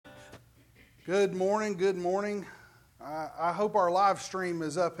Good morning, good morning. I hope our live stream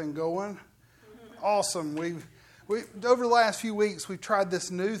is up and going. Awesome. We've over the last few weeks, we've tried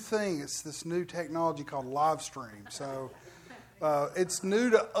this new thing. It's this new technology called live stream. So it's new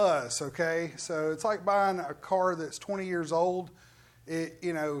to us, okay? So it's like buying a car that's 20 years old.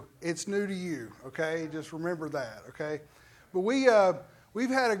 It's new to you, okay? Just remember that, okay? But we've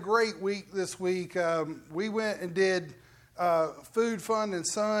had a great week this week. We went and did Food, Fun, and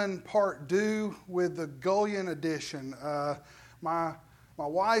Sun Part 2 with the Gullion edition. My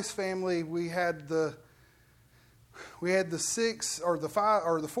wife's family, we had the 6 or the 5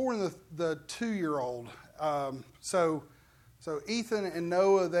 or the 4 and the 2-year-old. So Ethan and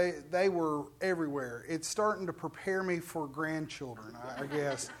Noah, they were everywhere. It's starting to prepare me for grandchildren, I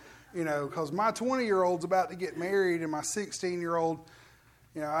guess, because my 20-year-old's about to get married and my 16-year-old.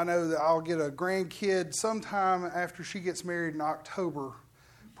 I know that I'll get a grandkid sometime after she gets married in October,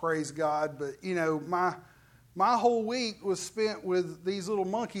 praise God. But, my whole week was spent with these little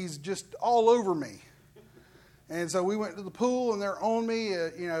monkeys just all over me. And so we went to the pool and they're on me.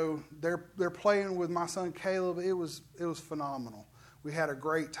 They're playing with my son Caleb. It was phenomenal. We had a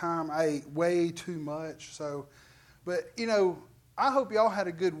great time. I ate way too much. But I hope y'all had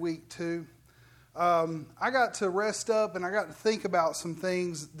a good week too. I got to rest up and I got to think about some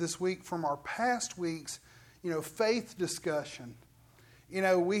things this week from our past weeks, faith discussion.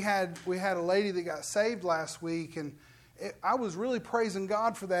 We had a lady that got saved last week, and I was really praising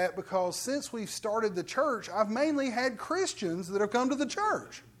God for that because since we've started the church, I've mainly had Christians that have come to the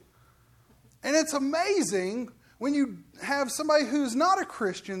church. And it's amazing when you have somebody who's not a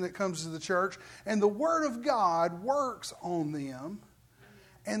Christian that comes to the church and the Word of God works on them.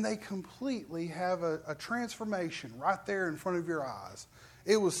 And they completely have a transformation right there in front of your eyes.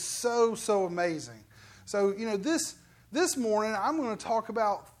 It was so amazing. So, this morning I'm going to talk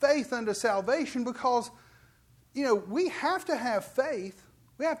about faith unto salvation because, we have to have faith.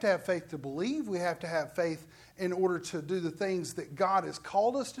 We have to have faith to believe. We have to have faith in order to do the things that God has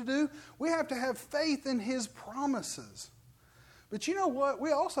called us to do. We have to have faith in His promises. But you know what?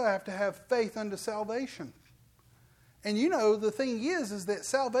 We also have to have faith unto salvation. And the thing is that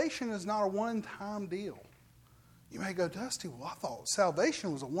salvation is not a one-time deal. You may go, Dusty, well, I thought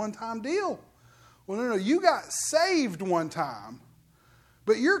salvation was a one-time deal. Well, no, you got saved one time,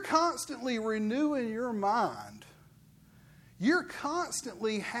 but you're constantly renewing your mind. You're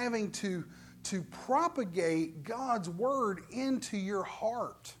constantly having to propagate God's Word into your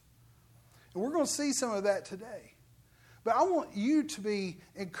heart. And we're going to see some of that today. But I want you to be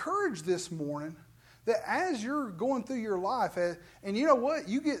encouraged this morning that as you're going through your life, and you know what?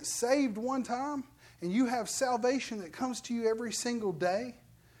 You get saved one time, and you have salvation that comes to you every single day.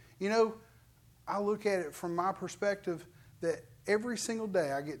 I look at it from my perspective that every single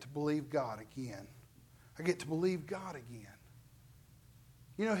day I get to believe God again. I get to believe God again.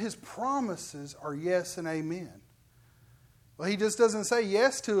 His promises are yes and amen. Well, He just doesn't say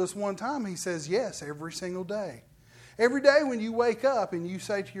yes to us one time. He says yes every single day. Every day when you wake up and you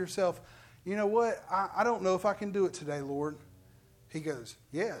say to yourself, you know what? I don't know if I can do it today, Lord. He goes,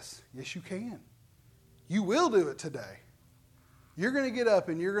 yes you can. You will do it today. You're going to get up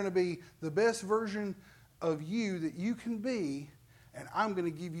and you're going to be the best version of you that you can be, and I'm going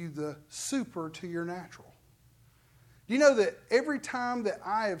to give you the super to your natural. Do you know that every time that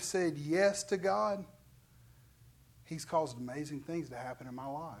I have said yes to God, He's caused amazing things to happen in my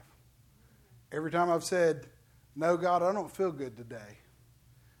life. Every time I've said, no, God, I don't feel good today.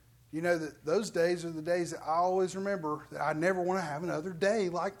 That those days are the days that I always remember that I never want to have another day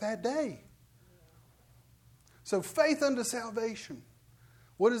like that day. So faith unto salvation.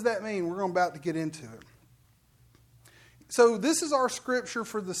 What does that mean? We're about to get into it. So this is our scripture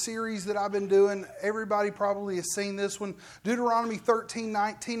for the series that I've been doing. Everybody probably has seen this one. Deuteronomy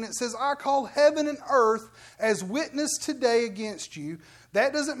 13:19. It says, I call heaven and earth as witness today against you.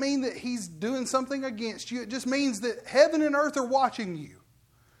 That doesn't mean that He's doing something against you. It just means that heaven and earth are watching you.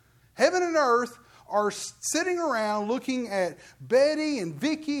 Heaven and earth are sitting around looking at Betty and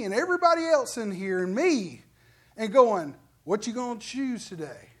Vicky and everybody else in here and me and going, what you going to choose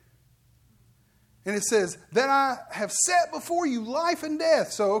today? And it says, that I have set before you life and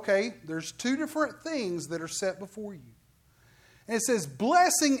death. So, okay, there's two different things that are set before you. And it says,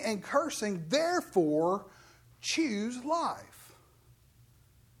 blessing and cursing, therefore choose life.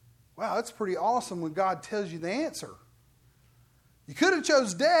 Wow, that's pretty awesome when God tells you the answer. You could have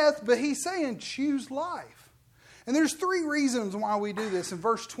chose death, but He's saying choose life. And there's 3 reasons why we do this. And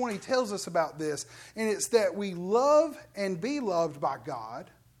verse 20 tells us about this. And it's that we love and be loved by God.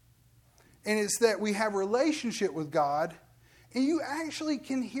 And it's that we have a relationship with God. and you actually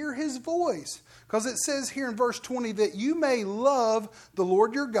can hear his voice. Because it says here in verse 20 that you may love the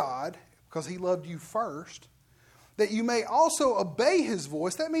Lord your God, because he loved you first, that you may also obey his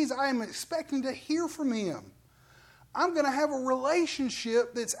voice. That means I am expecting to hear from him. I'm going to have a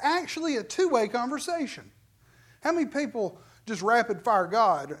relationship that's actually a two-way conversation. How many people just rapid fire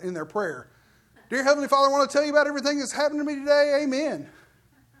God in their prayer? Dear Heavenly Father, I want to tell you about everything that's happened to me today. Amen.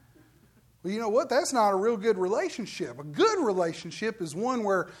 Well, you know what? That's not a real good relationship. A good relationship is one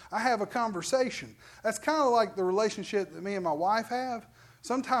where I have a conversation. That's kind of like the relationship that me and my wife have.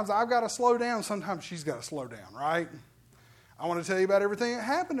 Sometimes I've got to slow down. Sometimes she's got to slow down, right? I want to tell you about everything that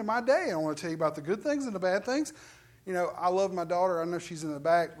happened in my day. I want to tell you about the good things and the bad things. You know, I love my daughter. I know she's in the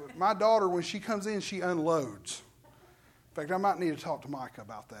back. But my daughter, when she comes in, she unloads. In fact, I might need to talk to Micah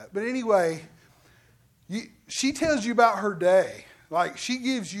about that. But anyway, she tells you about her day. Like, she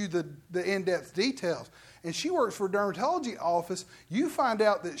gives you the in-depth details. And she works for a dermatology office. You find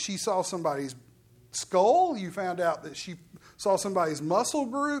out that she saw somebody's skull. You found out that she saw somebody's muscle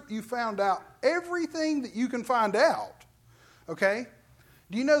group. You found out everything that you can find out. Okay?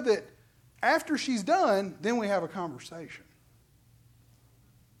 Do you know that after she's done, then we have a conversation?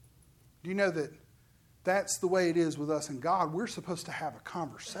 Do you know that that's the way it is with us and God? We're supposed to have a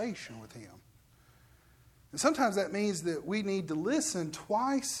conversation with him. And sometimes that means that we need to listen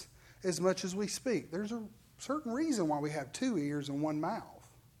twice as much as we speak. There's a certain reason why we have 2 ears and 1 mouth.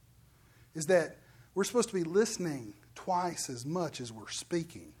 Is that we're supposed to be listening twice as much as we're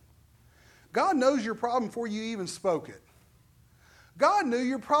speaking. God knows your problem before you even spoke it. God knew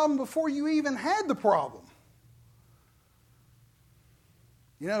your problem before you even had the problem.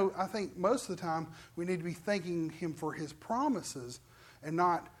 You know, I think most of the time we need to be thanking him for his promises and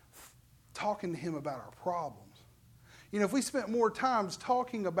not talking to him about our problems. You know, if we spent more times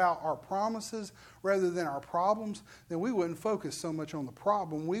talking about our promises rather than our problems, then we wouldn't focus so much on the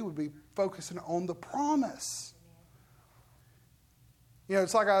problem. We would be focusing on the promise. You know,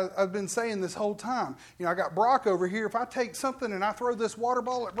 it's like I've been saying this whole time. You know, I got Brock over here. If I take something and I throw this water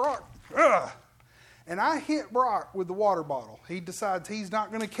bottle at Brock, and I hit Brock with the water bottle, he decides he's not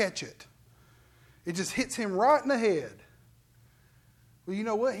going to catch it. It just hits him right in the head. Well, you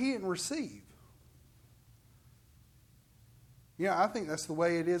know what? He didn't receive. Yeah, I think that's the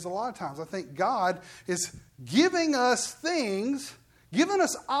way it is a lot of times. I think God is giving us things, giving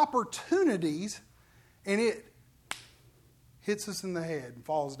us opportunities, and it hits us in the head and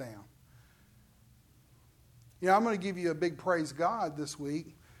falls down. You know, I'm going to give you a big praise God this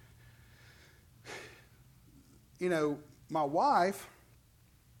week. You know, my wife,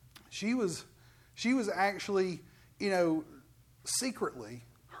 she was actually, you know, secretly,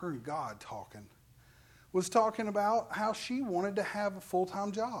 her and God was talking about how she wanted to have a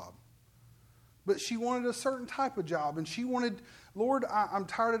full-time job. But she wanted a certain type of job. And she wanted, Lord, I'm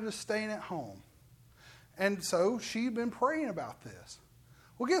tired of just staying at home. And so she'd been praying about this.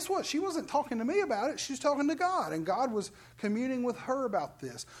 Well, guess what? She wasn't talking to me about it. She was talking to God. And God was communing with her about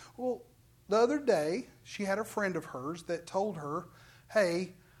this. Well, the other day, she had a friend of hers that told her,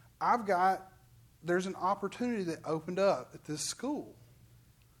 hey, there's an opportunity that opened up at this school.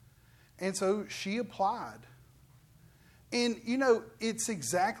 And so she applied. And, you know, it's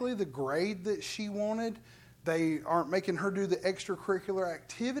exactly the grade that she wanted. They aren't making her do the extracurricular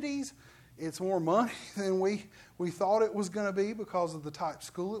activities. It's more money than we thought it was going to be because of the type of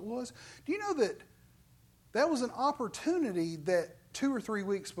school it was. Do you know that was an opportunity that 2 or 3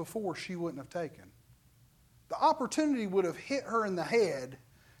 weeks before she wouldn't have taken? The opportunity would have hit her in the head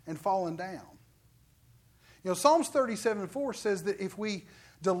and fallen down. You know, Psalms 37:4 says that if we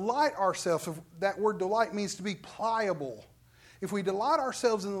delight ourselves, that word delight means to be pliable. If we delight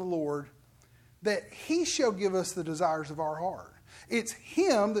ourselves in the Lord, that he shall give us the desires of our heart. It's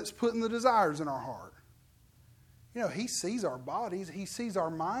him that's putting the desires in our heart. You know, he sees our bodies, he sees our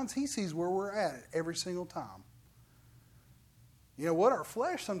minds, he sees where we're at every single time. You know what? Our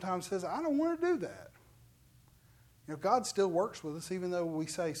flesh sometimes says, I don't want to do that. You know, God still works with us even though we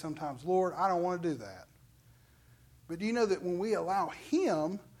say sometimes, Lord, I don't want to do that. But do you know that when we allow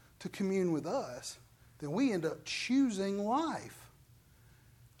him to commune with us, then we end up choosing life.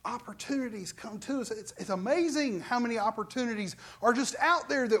 Opportunities come to us. It's amazing how many opportunities are just out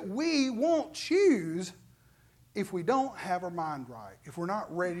there that we won't choose if we don't have our mind right, if we're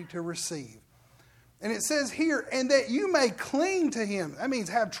not ready to receive. And it says here, and that you may cling to him. That means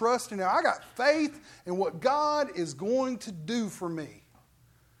have trust in him. I got faith in what God is going to do for me.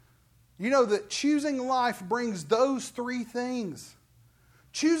 You know that choosing life brings those 3 things.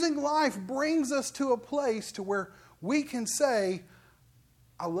 Choosing life brings us to a place to where we can say,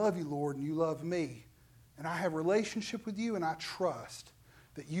 I love you, Lord, and you love me. and I have a relationship with you, and I trust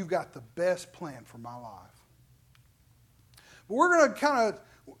that you've got the best plan for my life. But we're going to kind of,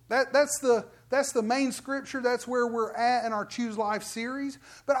 that's the main scripture. That's where we're at in our Choose Life series.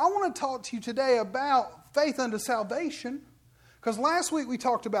 But I want to talk to you today about faith unto salvation. Because last week we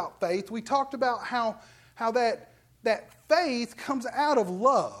talked about faith. We talked about how that faith comes out of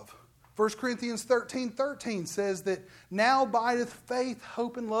love. 1 Corinthians 13:13 says that now abideth faith,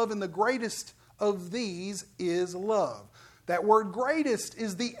 hope, and love, and the greatest of these is love. That word greatest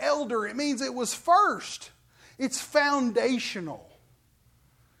is the elder. It means it was first. It's foundational.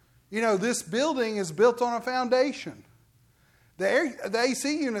 You know, this building is built on a foundation. The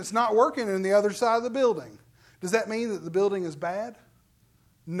AC unit's not working in the other side of the building. Does that mean that the building is bad?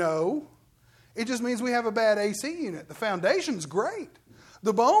 No. It just means we have a bad AC unit. The foundation's great.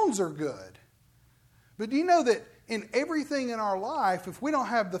 The bones are good. But do you know that in everything in our life, if we don't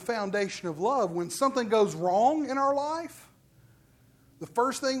have the foundation of love, when something goes wrong in our life, the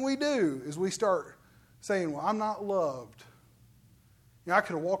first thing we do is we start saying, well, I'm not loved. You know, I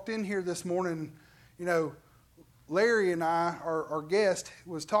could have walked in here this morning, you know, Larry and I, our guest,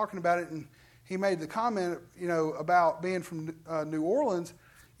 was talking about it, and he made the comment, you know, about being from New Orleans.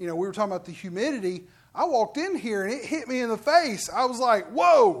 You know, we were talking about the humidity. I walked in here and it hit me in the face. I was like,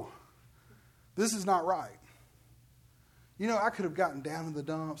 whoa, this is not right. You know, I could have gotten down in the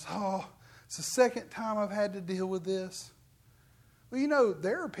dumps. Oh, it's the second time I've had to deal with this. Well, you know,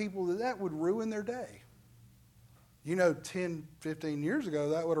 there are people that would ruin their day. You know, 10, 15 years ago,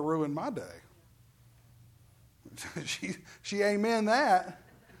 that would have ruined my day. She amen that.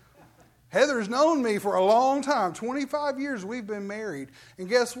 Heather's known me for a long time. 25 years we've been married. And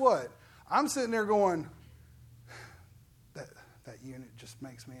guess what? I'm sitting there going, that unit just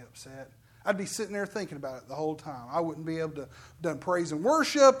makes me upset. I'd be sitting there thinking about it the whole time. I wouldn't be able to have done praise and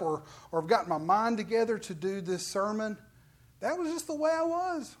worship or have gotten my mind together to do this sermon. That was just the way I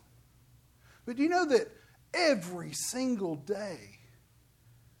was. But do you know that every single day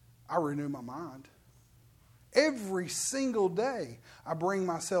I renew my mind? Every single day, I bring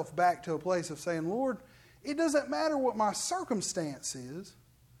myself back to a place of saying, Lord, it doesn't matter what my circumstance is.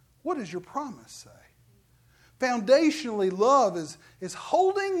 What does your promise say? Foundationally, love is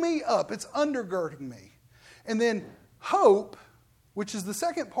holding me up. It's undergirding me. And then hope, which is the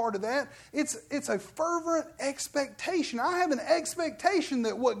second part of that, it's a fervent expectation. I have an expectation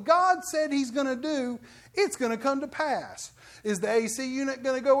that what God said He's going to do, it's going to come to pass. Is the AC unit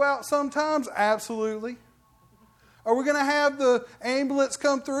going to go out sometimes? Absolutely. Are we going to have the ambulance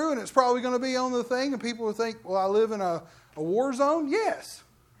come through and it's probably going to be on the thing and people will think, well, I live in a war zone? Yes.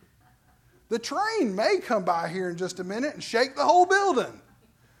 The train may come by here in just a minute and shake the whole building.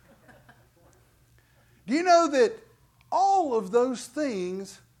 Do you know that all of those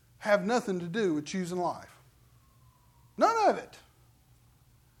things have nothing to do with choosing life? None of it.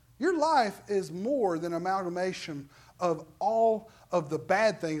 Your life is more than an amalgamation of all of the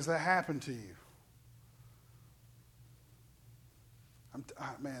bad things that happen to you.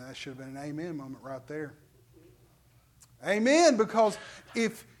 Man, that should have been an amen moment right there. Amen, because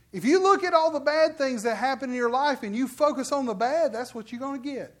if you look at all the bad things that happen in your life and you focus on the bad, that's what you're going to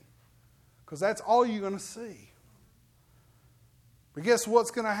get. Because that's all you're going to see. But guess what's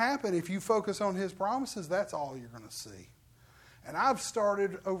going to happen if you focus on His promises? That's all you're going to see. And I've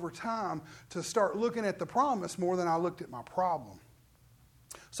started over time to start looking at the promise more than I looked at my problem.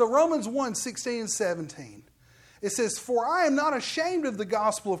 So Romans 1:16 and 17. It says, for I am not ashamed of the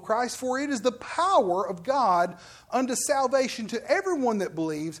gospel of Christ, for it is the power of God unto salvation to everyone that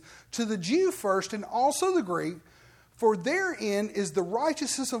believes, to the Jew first and also the Greek. For therein is the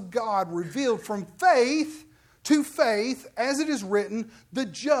righteousness of God revealed from faith to faith, as it is written, the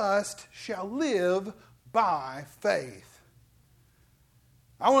just shall live by faith.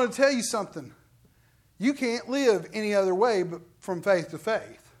 I want to tell you something. You can't live any other way but from faith to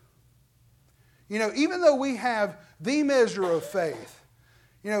faith. You know, even though we have the measure of faith,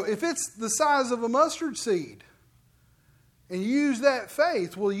 you know, if it's the size of a mustard seed and you use that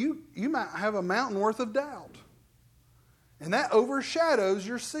faith, well, you might have a mountain worth of doubt. And that overshadows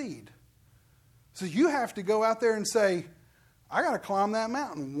your seed. So you have to go out there and say, I got to climb that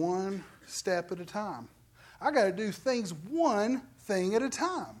mountain one step at a time. I got to do things one thing at a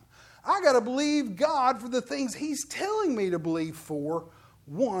time. I got to believe God for the things He's telling me to believe for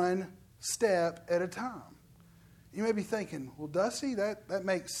one step at a time. You may be thinking, well, Dusty, that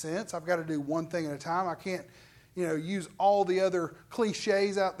makes sense. I've got to do one thing at a time. I can't, use all the other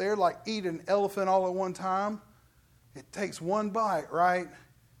cliches out there like eat an elephant all at one time. It takes one bite, right?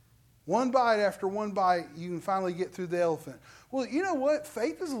 One bite after one bite, you can finally get through the elephant. Well, you know what?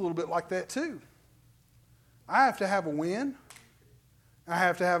 Faith is a little bit like that too. I have to have a win. I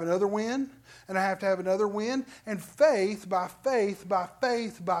have to have another win. And I have to have another win. And faith, by faith, by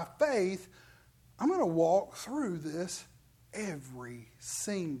faith, by faith, I'm going to walk through this every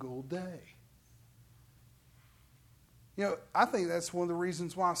single day. You know, I think that's one of the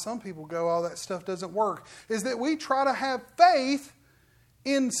reasons why some people go, oh, that stuff doesn't work, is that we try to have faith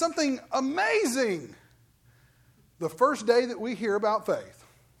in something amazing the first day that we hear about faith.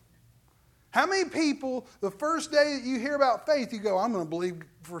 How many people, the first day that you hear about faith, you go, I'm going to believe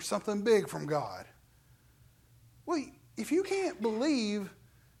for something big from God? Well, if you can't believe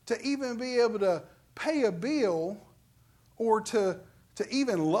to even be able to pay a bill or to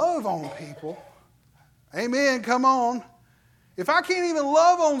even love on people, amen, come on. If I can't even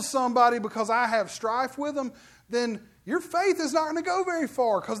love on somebody because I have strife with them, then your faith is not going to go very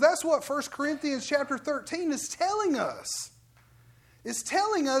far, because that's what 1 Corinthians chapter 13 is telling us. It's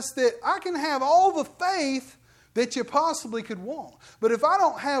telling us that I can have all the faith that you possibly could want. But if I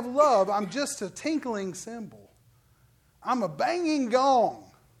don't have love, I'm just a tinkling cymbal. I'm a banging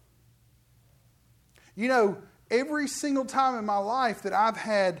gong. You know, every single time in my life that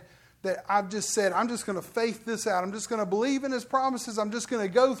I've just said, I'm just going to faith this out. I'm just going to believe in His promises. I'm just going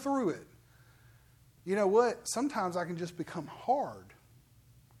to go through it. You know what? Sometimes I can just become hard.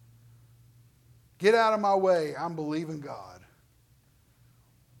 Get out of my way. I'm believing God.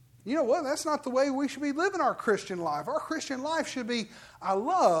 You know what? That's not the way we should be living our Christian life. Our Christian life should be, I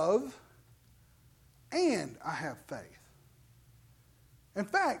love and I have faith. In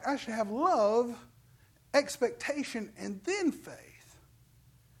fact, I should have love, expectation, and then faith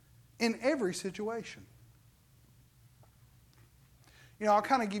in every situation. You know, I'll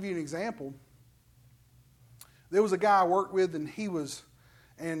kind of give you an example. There was a guy I worked with, and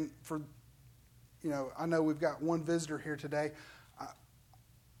I know we've got one visitor here today.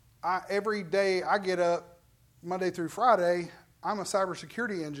 Every day I get up, Monday through Friday, I'm a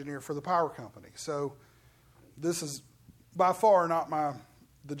cybersecurity engineer for the power company. So this is by far not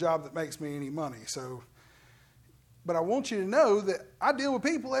the job that makes me any money. But I want you to know that I deal with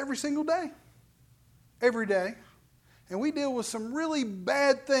people every single day. Every day. And we deal with some really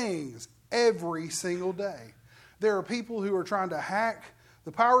bad things every single day. There are people who are trying to hack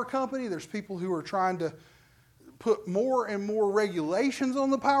the power company. There's people who are trying to put more and more regulations on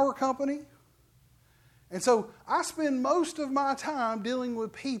the power company. And so I spend most of my time dealing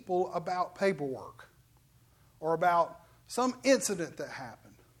with people about paperwork or about some incident that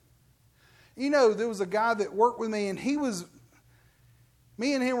happened. You know, there was a guy that worked with me, and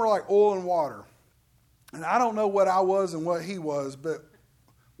me and him were like oil and water. And I don't know what I was and what he was, but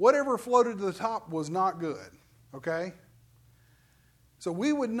whatever floated to the top was not good, okay? So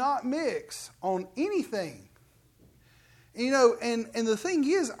we would not mix on anything. You know, and the thing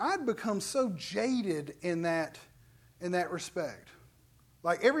is, I'd become so jaded in that respect.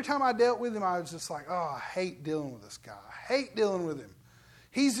 Like every time I dealt with him, I was just like, oh, I hate dealing with this guy. I hate dealing with him.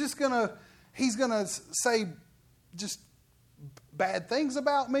 He's gonna say just bad things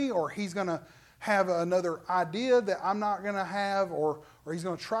about me, or he's gonna have another idea that I'm not gonna have, or he's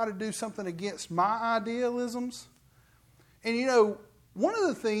gonna try to do something against my idealisms. And you know, one of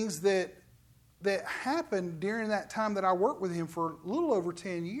the things that happened during that time that I worked with him for a little over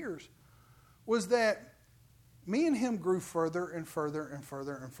 10 years was that me and him grew further and further and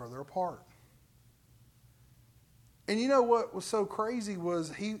further and further apart. And you know what was so crazy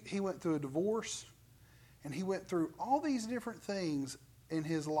was he went through a divorce, and he went through all these different things in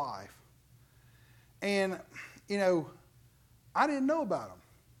his life. And, you know, I didn't know about him.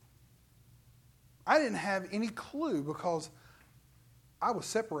 I didn't have any clue because I was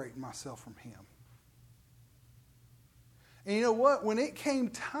separating myself from him. And you know what? When it came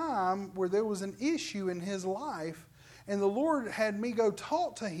time where there was an issue in his life, and the Lord had me go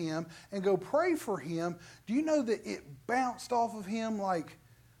talk to him and go pray for him, do you know that it bounced off of him like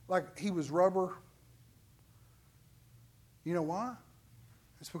he was rubber? You know why?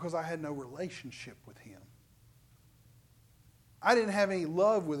 It's because I had no relationship with him. I didn't have any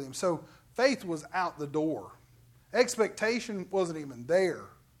love with him. So faith was out the door. Expectation wasn't even there.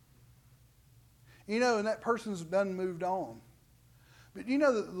 You know, and that person's done moved on. But you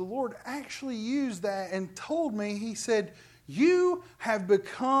know that the Lord actually used that and told me, He said, you have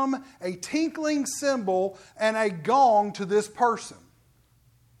become a tinkling cymbal and a gong to this person.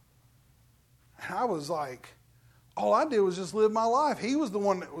 And I was like, all I did was just live my life. He was the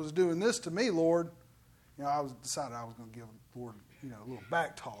one that was doing this to me, Lord. You know, I decided I was going to give the Lord, a little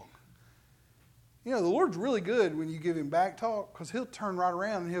back talk. You know, the Lord's really good when you give Him back talk, because He'll turn right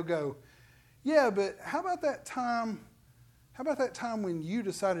around and He'll go, yeah, but how about that time when you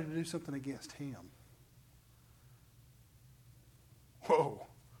decided to do something against Him? Whoa.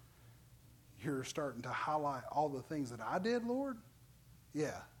 You're starting to highlight all the things that I did, Lord?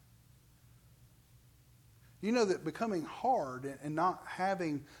 Yeah. You know that becoming hard and not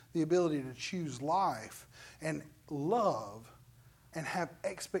having the ability to choose life and love and have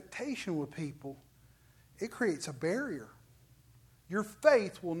expectation with people, it creates a barrier. Your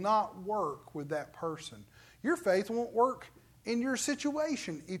faith will not work with that person. Your faith won't work in your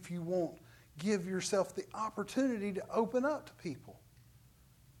situation if you won't give yourself the opportunity to open up to people.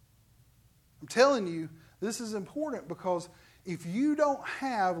 I'm telling you, this is important because if you don't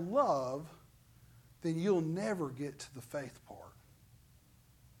have love, then you'll never get to the faith part.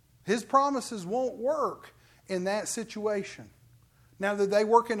 His promises won't work in that situation. Now, did they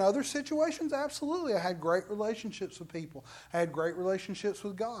work in other situations? Absolutely. I had great relationships with people. I had great relationships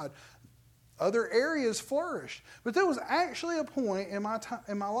with God. Other areas flourished. But there was actually a point in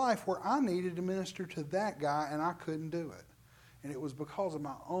my life where I needed to minister to that guy and I couldn't do it. And it was because of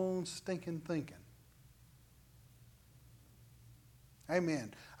my own stinking thinking.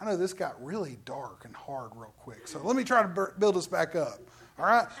 Amen. I know this got really dark and hard real quick. So let me try to build us back up. All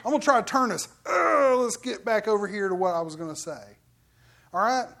right? I'm going to try to turn us. Let's get back over here to what I was going to say. All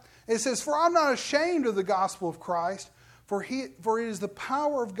right? It says, "For I'm not ashamed of the gospel of Christ, for it is the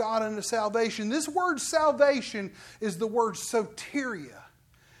power of God unto salvation." This word salvation is the word soteria.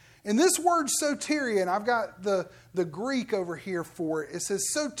 And this word soteria, and I've got the Greek over here for it. It says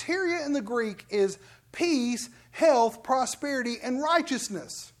soteria in the Greek is peace, health, prosperity, and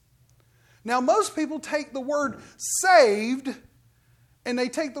righteousness. Now, most people take the word saved and they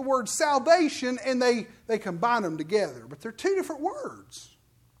take the word salvation and they combine them together. But they're two different words.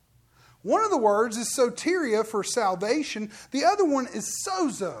 One of the words is soteria for salvation. The other one is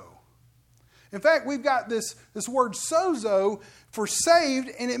sozo. In fact, we've got this word sozo for saved,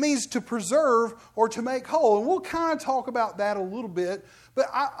 and it means to preserve or to make whole. And we'll kind of talk about that a little bit. But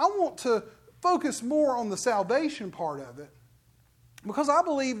I want to focus more on the salvation part of it, because I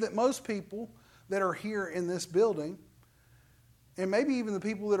believe that most people that are here in this building, and maybe even the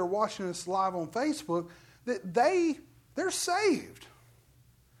people that are watching us live on Facebook, that they're saved.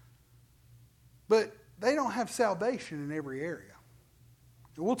 But they don't have salvation in every area.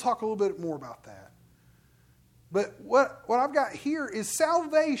 And we'll talk a little bit more about that. But what I've got here is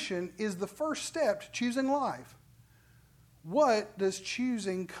salvation is the first step to choosing life. What does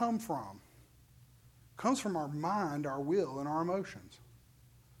choosing come from? It comes from our mind, our will, and our emotions.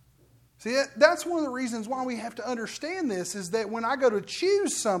 See, that's one of the reasons why we have to understand this, is that when I go to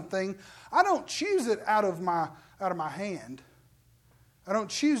choose something, I don't choose it out of my hand. I don't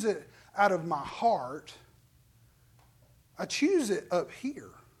choose it out of my heart. I choose it up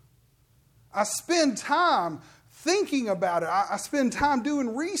here. I spend time thinking about it. I spend time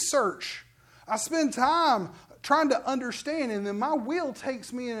doing research. I spend time trying to understand, and then my will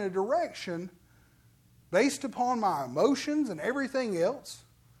takes me in a direction based upon my emotions and everything else.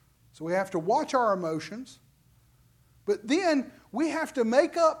 So we have to watch our emotions. But then we have to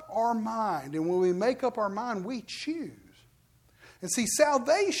make up our mind. And when we make up our mind, we choose. And see,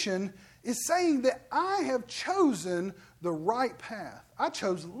 salvation is saying that I have chosen the right path. I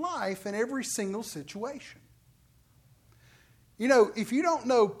chose life in every single situation. You know, if you don't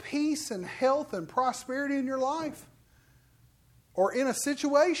know peace and health and prosperity in your life or in a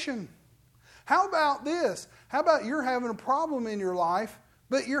situation, how about this? How about you're having a problem in your life,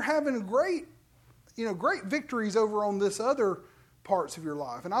 but you're having great victories over on this other parts of your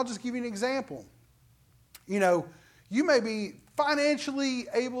life? And I'll just give you an example. You know, you may be financially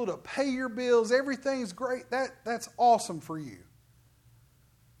able to pay your bills. Everything's great. That's awesome for you.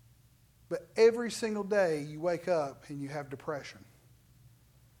 But every single day you wake up and you have depression.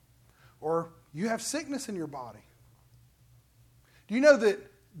 Or you have sickness in your body. Do you know that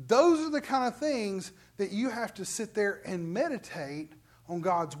those are the kind of things that you have to sit there and meditate on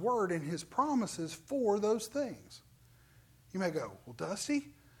God's Word and His promises for those things? You may go, "Well,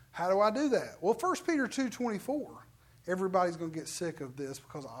 Dusty, how do I do that?" Well, 1 Peter 2:24. Everybody's going to get sick of this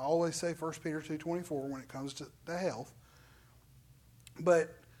because I always say 1 Peter 2:24 when it comes to health.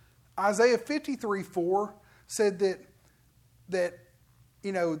 But Isaiah 53:4 said that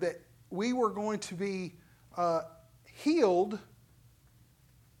we were going to be healed,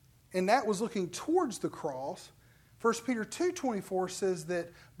 and that was looking towards the cross. 1 Peter 2:24 says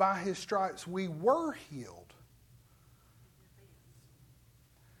that by His stripes we were healed.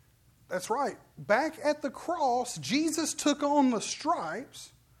 That's right. Back at the cross, Jesus took on the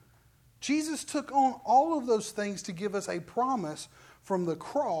stripes. Jesus took on all of those things to give us a promise from the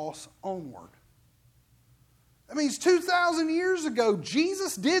cross onward. That means 2,000 years ago,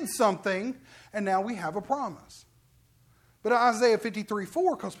 Jesus did something, and now we have a promise. But Isaiah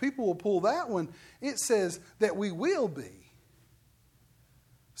 53:4, because people will pull that one, it says that we will be.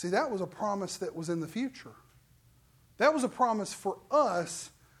 See, that was a promise that was in the future. That was a promise for us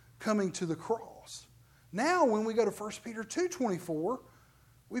coming to the cross. Now, when we go to 1 Peter 2:24,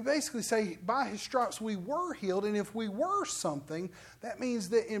 we basically say, by his stripes we were healed, and if we were something, that means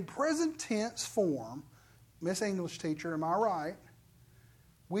that in present tense form, Miss English teacher, am I right?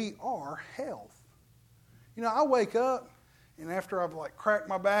 We are health. You know, I wake up, and after I've like cracked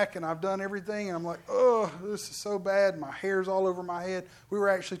my back and I've done everything, and I'm like, oh, this is so bad. My hair's all over my head. We were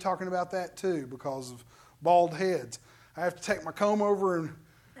actually talking about that too because of bald heads. I have to take my comb over and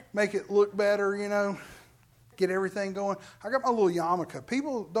make it look better, you know, get everything going. I got my little yarmulke.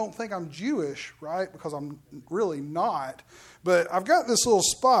 People don't think I'm Jewish, right? Because I'm really not. But I've got this little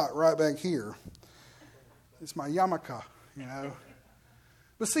spot right back here. It's my yarmulke, you know.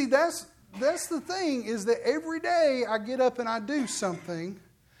 But see, that's the thing, is that every day I get up and I do something,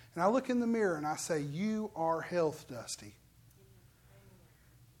 and I look in the mirror and I say, you are health, Dusty.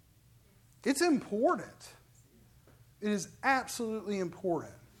 It's important. It is absolutely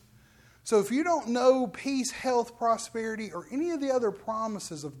important. So if you don't know peace, health, prosperity, or any of the other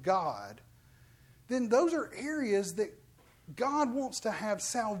promises of God, then those are areas that God wants to have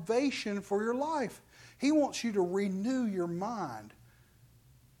salvation for your life. He wants you to renew your mind.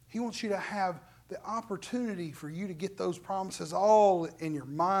 He wants you to have the opportunity for you to get those promises all in your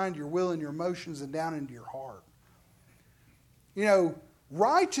mind, your will, and your emotions, and down into your heart. You know,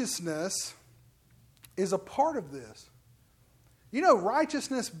 righteousness is a part of this. You know,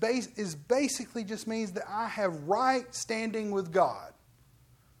 righteousness basically just means that I have right standing with God.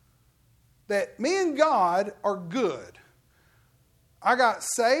 That me and God are good. I got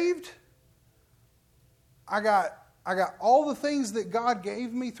saved. I got all the things that God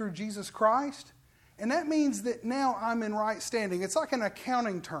gave me through Jesus Christ. And that means that now I'm in right standing. It's like an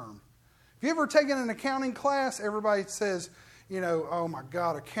accounting term. If you ever taken an accounting class, everybody says, you know, oh my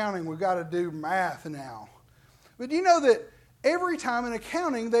God, accounting, we've got to do math now. But you know that every time in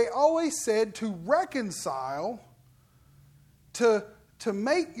accounting, they always said to reconcile, to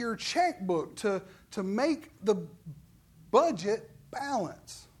make your checkbook, to make the budget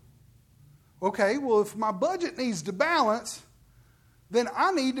balance. Okay, well, if my budget needs to balance, then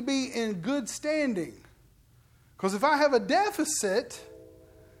I need to be in good standing. Because if I have a deficit,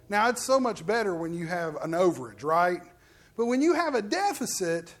 now it's so much better when you have an overage, right? But when you have a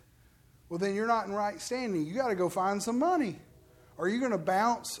deficit, well, then you're not in right standing. You got to go find some money. Or you're going to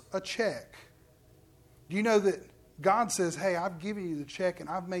bounce a check. Do you know that God says, hey, I've given you the check and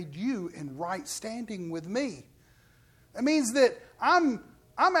I've made you in right standing with me? That means that I'm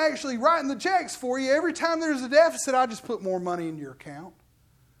actually writing the checks for you. Every time there's a deficit, I just put more money in your account.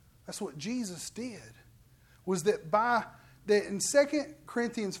 That's what Jesus did. Was that in 2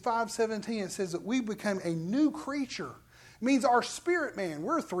 Corinthians 5:17, it says that we become a new creature. It means our spirit man.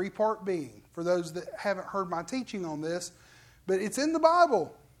 We're a three-part being. For those that haven't heard my teaching on this, but it's in the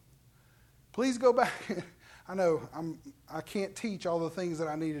Bible. Please go back. I know I can't teach all the things that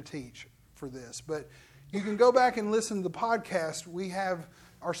I need to teach for this, but you can go back and listen to the podcast. We have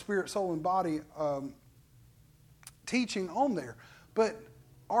our spirit, soul, and body teaching on there. But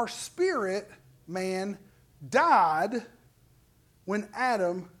our spirit man died when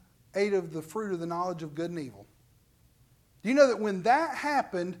Adam ate of the fruit of the knowledge of good and evil. Do you know that when that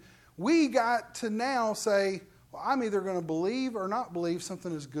happened, we got to now say, well, I'm either going to believe or not believe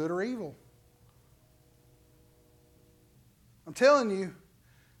something is good or evil. I'm telling you,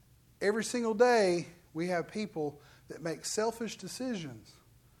 every single day we have people that make selfish decisions.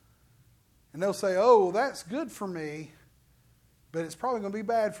 And they'll say, oh, well, that's good for me, but it's probably going to be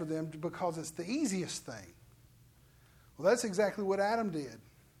bad for them because it's the easiest thing. Well, that's exactly what Adam did.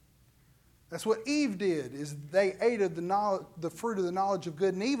 That's what Eve did, is they ate of the fruit of the knowledge of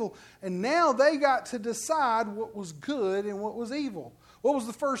good and evil, and now they got to decide what was good and what was evil. What was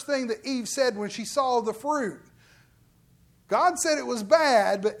the first thing that Eve said when she saw the fruit? God said it was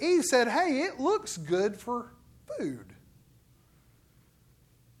bad, but Eve said, hey, it looks good for food.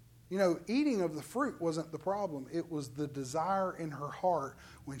 You know, eating of the fruit wasn't the problem. It was the desire in her heart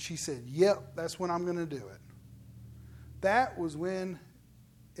when she said, yep, that's when I'm going to do it. That was when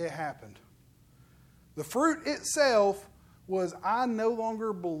it happened. The fruit itself was, I no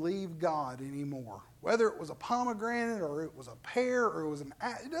longer believe God anymore. Whether it was a pomegranate or it was a pear or it was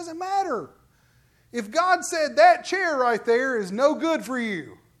it doesn't matter. If God said that chair right there is no good for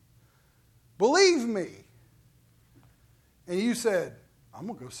you, believe me. And you said, I'm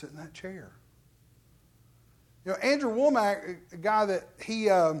going to go sit in that chair. You know, Andrew Womack, a guy that he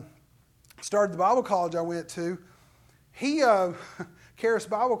started the Bible college I went to, he, Charis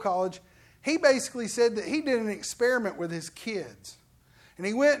Bible College, he basically said that he did an experiment with his kids. And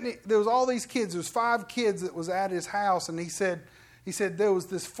he went, and there was all these kids. There was 5 kids that was at his house, and he said there was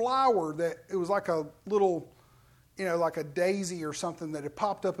this flower that it was like a little, like a daisy or something that had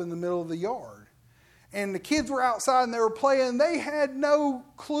popped up in the middle of the yard. And the kids were outside and they were playing. They had no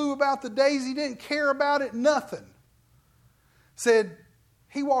clue about the daisy, didn't care about it, nothing. Said,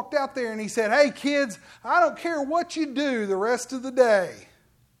 he walked out there and he said, "Hey kids, I don't care what you do the rest of the day,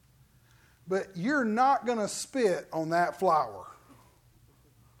 but you're not going to spit on that flower."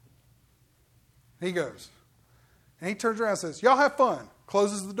 He goes, and he turns around and says, "Y'all have fun."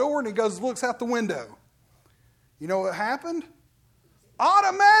 Closes the door and he goes, looks out the window. You know what happened?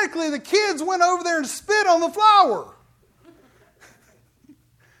 Automatically the kids went over there and spit on the flower.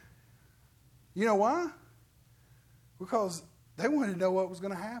 You know why? Because they wanted to know what was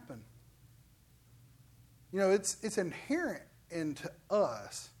going to happen. It's inherent into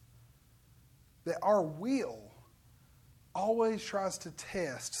us that our will always tries to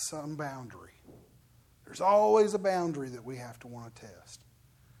test some boundary. There's always a boundary that we have to want to test.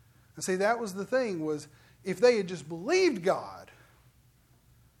 And see, that was the thing, was if they had just believed God,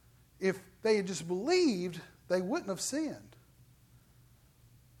 if they had just believed, they wouldn't have sinned.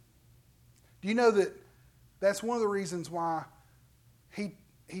 Do you know that that's one of the reasons why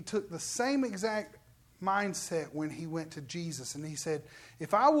he took the same exact mindset when he went to Jesus, and he said,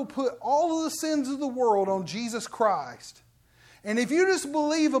 if I will put all of the sins of the world on Jesus Christ, and if you just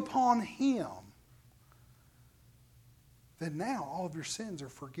believe upon him, then now all of your sins are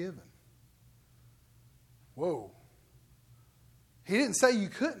forgiven. Whoa. He didn't say you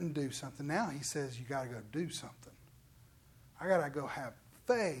couldn't do something. Now he says you got to go do something. I got to go have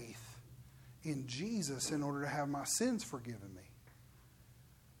faith in Jesus in order to have my sins forgiven me.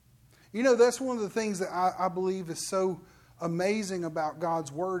 That's one of the things that I believe is so amazing about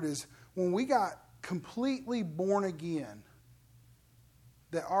God's Word is when we got completely born again,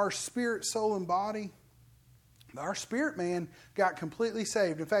 that our spirit, soul, and body, our spirit man got completely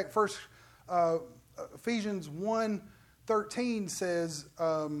saved. In fact, Ephesians 1:13 says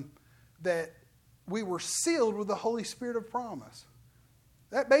that we were sealed with the Holy Spirit of promise.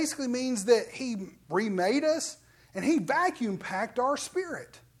 That basically means that he remade us and he vacuum packed our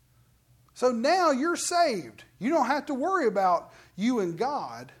spirit. So now you're saved. You don't have to worry about you and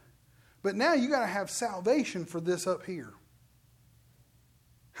God, but now you got to have salvation for this up here.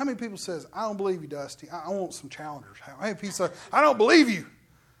 How many people says, "I don't believe you, Dusty. I want some challengers"? How many people say, "I don't believe you"?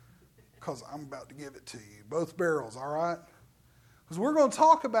 Because I'm about to give it to you. Both barrels, all right? Because we're going to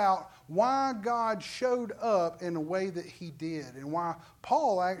talk about why God showed up in a way that he did and why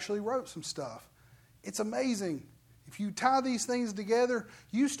Paul actually wrote some stuff. It's amazing. If you tie these things together,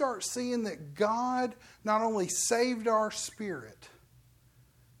 you start seeing that God not only saved our spirit,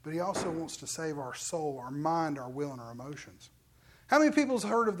 but he also wants to save our soul, our mind, our will, and our emotions. How many people have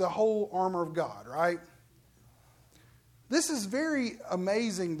heard of the whole armor of God, right? This is very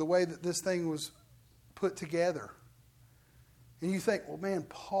amazing the way that this thing was put together. And you think, well, man,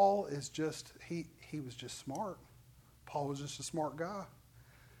 Paul is just, he was just smart. Paul was just a smart guy.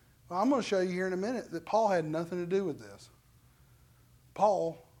 Well, I'm going to show you here in a minute that Paul had nothing to do with this.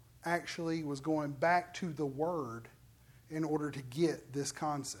 Paul actually was going back to the Word in order to get this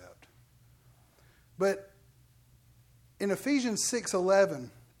concept. But in Ephesians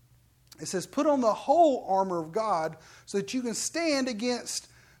 6:11, it says, "Put on the whole armor of God so that you can stand against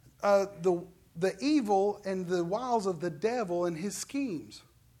the evil and the wiles of the devil and his schemes."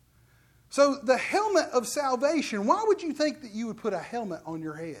 So the helmet of salvation, why would you think that you would put a helmet on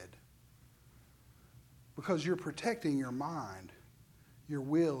your head? Because you're protecting your mind, your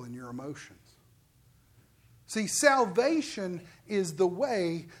will, and your emotions. See, salvation is the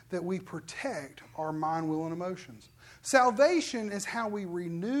way that we protect our mind, will, and emotions. Salvation is how we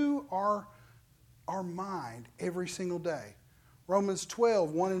renew our mind every single day. Romans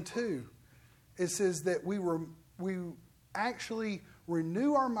 12:1-2, it says that we actually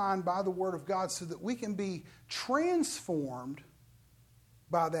renew our mind by the Word of God so that we can be transformed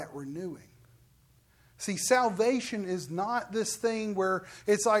by that renewing. See, salvation is not this thing where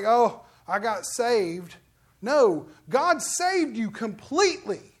it's like, oh, I got saved. No, God saved you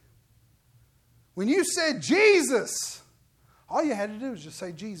completely. When you said Jesus, all you had to do was just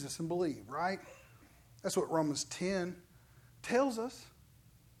say Jesus and believe, right? That's what Romans 10 tells us.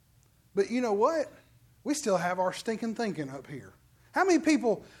 But you know what? We still have our stinking thinking up here. How many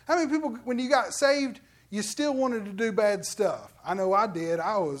people, when you got saved, you still wanted to do bad stuff? I know I did.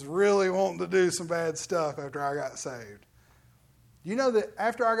 I was really wanting to do some bad stuff after I got saved. You know that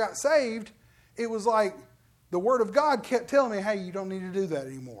after I got saved, it was like the Word of God kept telling me, hey, you don't need to do that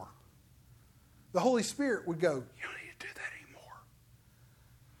anymore. The Holy Spirit would go, you don't need to do that anymore.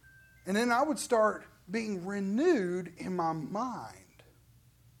 And then I would start being renewed in my mind,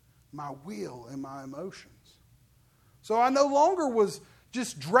 my will, and my emotions. So I no longer was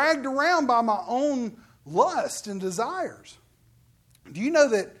just dragged around by my own lust and desires. Do you know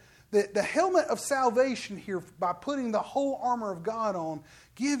that the helmet of salvation here, by putting the whole armor of God on,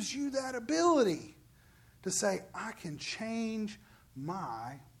 gives you that ability to say, I can change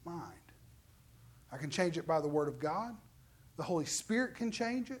my mind. I can change it by the Word of God. The Holy Spirit can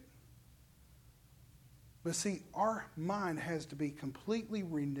change it. But see, our mind has to be completely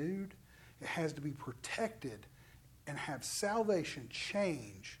renewed. It has to be protected and have salvation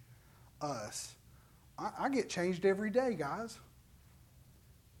change us. I get changed every day, guys.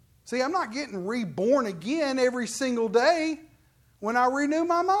 See, I'm not getting reborn again every single day when I renew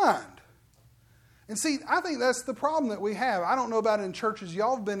my mind. And see, I think that's the problem that we have. I don't know about in churches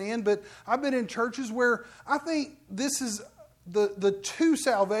y'all have been in, but I've been in churches where I think this is the two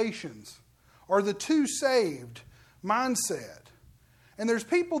salvations or the two saved mindset. And there's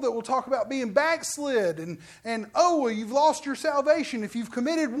people that will talk about being backslid and oh, well, you've lost your salvation if you've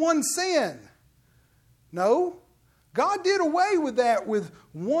committed one sin. No, God did away with that with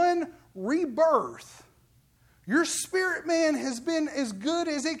one rebirth. Your spirit man has been as good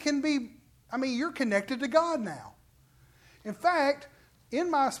as it can be. I mean, you're connected to God now. In fact,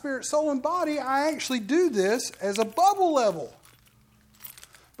 in my spirit, soul, and body, I actually do this as a bubble level.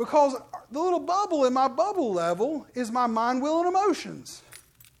 Because the little bubble in my bubble level is my mind, will, and emotions.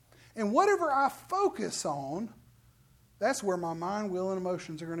 And whatever I focus on, that's where my mind, will, and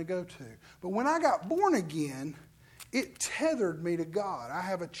emotions are going to go to. But when I got born again, it tethered me to God. I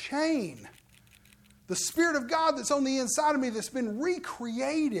have a chain. The Spirit of God that's on the inside of me that's been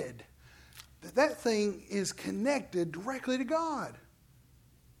recreated, that thing is connected directly to God.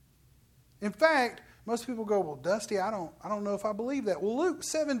 In fact, most people go, well, Dusty, I don't know if I believe that. Well, Luke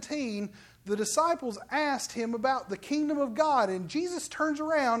 17, the disciples asked him about the kingdom of God, and Jesus turns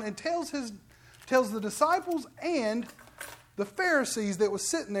around and tells the disciples and the Pharisees that was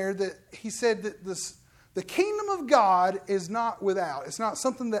sitting there that he said that the kingdom of God is not without. It's not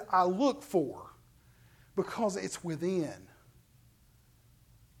something that I look for because it's within.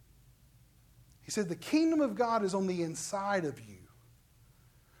 He said the kingdom of God is on the inside of you.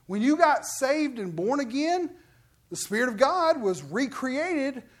 When you got saved and born again, the Spirit of God was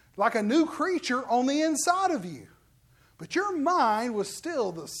recreated like a new creature on the inside of you. But your mind was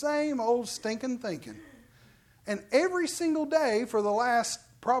still the same old stinking thinking. And every single day for the last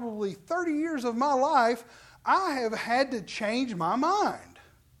probably 30 years of my life, I have had to change my mind.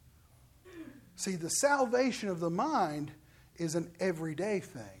 See, the salvation of the mind is an everyday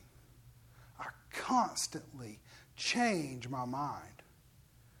thing. I constantly change my mind.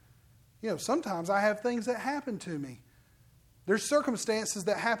 You know, sometimes I have things that happen to me. There's circumstances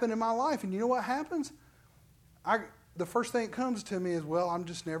that happen in my life, and you know what happens? The first thing that comes to me is, well, I'm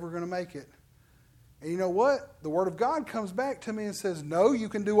just never going to make it. And you know what? The Word of God comes back to me and says, no, you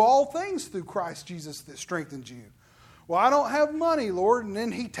can do all things through Christ Jesus that strengthens you. Well, I don't have money, Lord. And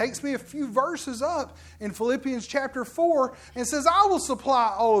then he takes me a few verses up in Philippians chapter 4 and says, I will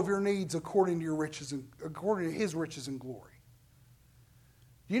supply all of your needs according to your riches and according to his riches and glory.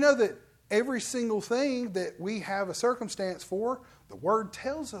 You know that every single thing that we have a circumstance for, the Word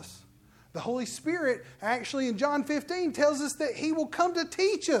tells us. The Holy Spirit actually in John 15 tells us that he will come to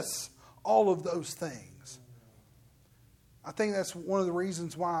teach us all of those things. I think that's one of the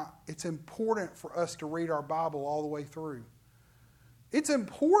reasons why it's important for us to read our Bible all the way through. It's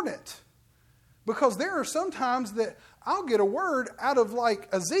important because there are some times that I'll get a word out of like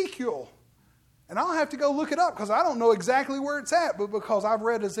Ezekiel and I'll have to go look it up because I don't know exactly where it's at, but because I've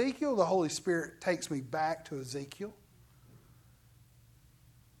read Ezekiel, the Holy Spirit takes me back to Ezekiel.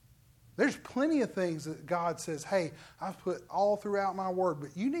 There's plenty of things that God says, hey, I've put all throughout my Word,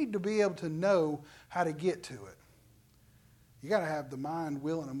 but you need to be able to know how to get to it. You got to have the mind,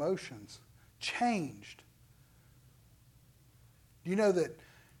 will, and emotions changed. Do you know that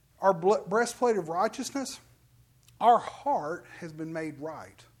our breastplate of righteousness, our heart has been made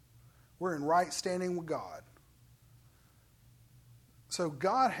right. We're in right standing with God. So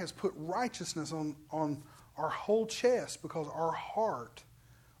God has put righteousness on our whole chest because our heart,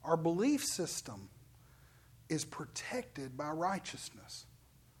 our belief system is protected by righteousness.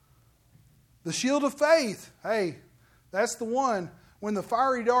 The shield of faith, hey, that's the one. When the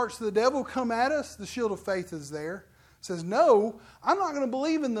fiery darts of the devil come at us, the shield of faith is there. It says, no, I'm not going to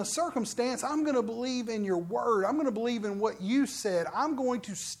believe in the circumstance. I'm going to believe in your word. I'm going to believe in what you said. I'm going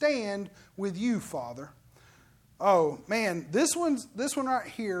to stand with you, Father. Oh man, this one right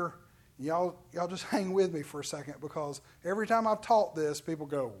here, y'all just hang with me for a second, because every time I've taught this, people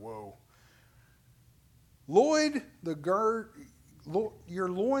go, "Whoa." Lloyd, your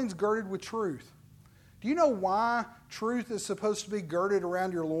loins girded with truth. Do you know why truth is supposed to be girded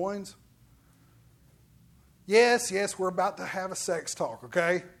around your loins? Yes, we're about to have a sex talk,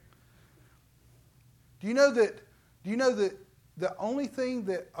 okay? Do you know that the only thing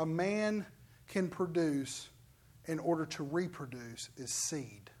that a man can produce in order to reproduce is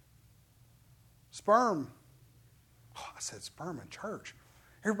seed? Sperm. Oh, I said sperm in church.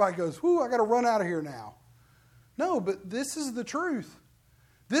 Everybody goes, "Whoo, I got to run out of here now." No, but this is the truth.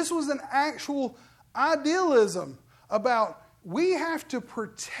 This was an actual idealism about we have to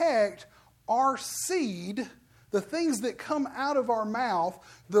protect our seed, the things that come out of our mouth,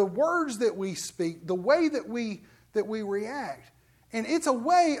 the words that we speak, the way that we react. And it's a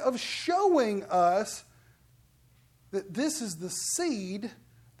way of showing us that this is the seed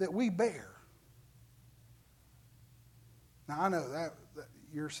that we bear. Now, I know that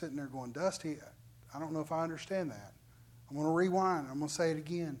you're sitting there going, "Dusty, I don't know if I understand that." I'm going to rewind. I'm going to say it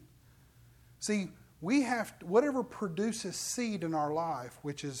again. See, we have to, whatever produces seed in our life,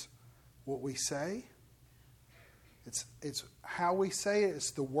 which is what we say, it's how we say it,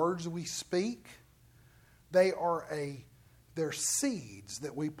 it's the words we speak. They're seeds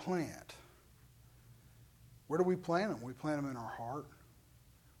that we plant. Where do we plant them? We plant them in our heart.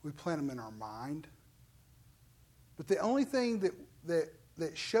 We plant them in our mind. But the only thing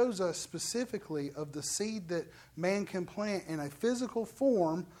that shows us specifically of the seed that man can plant in a physical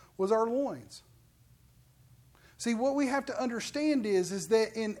form was our loins. See, what we have to understand is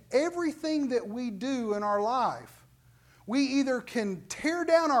that in everything that we do in our life, we either can tear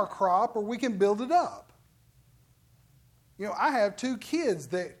down our crop or we can build it up. You know, I have 2 kids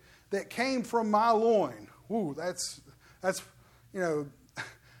that came from my loin. Ooh, that's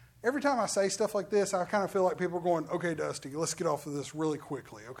every time I say stuff like this, I kind of feel like people are going, "Okay, Dusty, let's get off of this really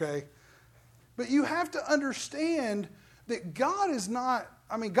quickly, okay?" But you have to understand that God's not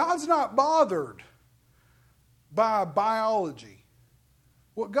bothered by biology.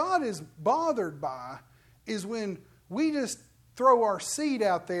 What God is bothered by is when we just throw our seed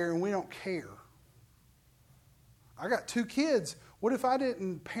out there and we don't care. I got 2 kids. What if I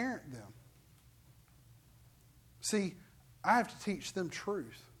didn't parent them? See, I have to teach them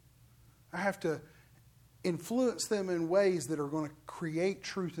truth. I have to influence them in ways that are going to create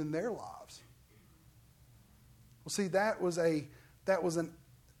truth in their lives. Well, see, that was a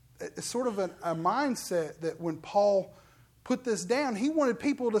mindset that when Paul put this down, he wanted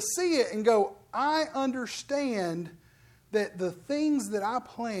people to see it and go, "I understand that the things that I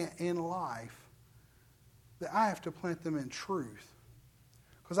plant in life, that I have to plant them in truth."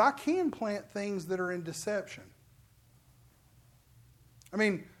 Because I can plant things that are in deception. I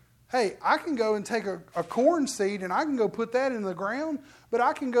mean, hey, I can go and take a corn seed and I can go put that in the ground, but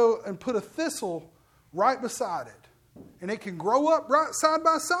I can go and put a thistle right beside it. And it can grow up right side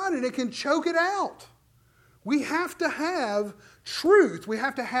by side and it can choke it out. We have to have truth. We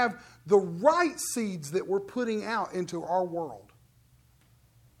have to have the right seeds that we're putting out into our world.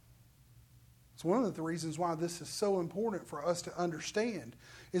 It's one of the reasons why this is so important for us to understand,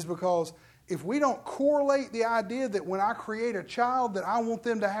 is because if we don't correlate the idea that when I create a child that I want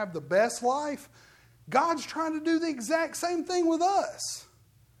them to have the best life, God's trying to do the exact same thing with us.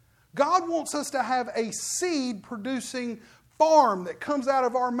 God wants us to have a seed-producing farm that comes out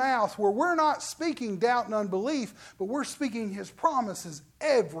of our mouth where we're not speaking doubt and unbelief, but we're speaking His promises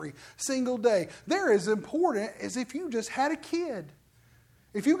every single day. They're as important as if you just had a kid.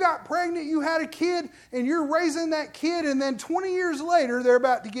 If you got pregnant, you had a kid, and you're raising that kid, and then 20 years later, they're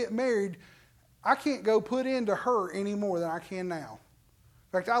about to get married, I can't go put into her any more than I can now.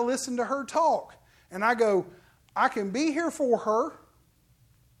 In fact, I listen to her talk, and I go, I can be here for her,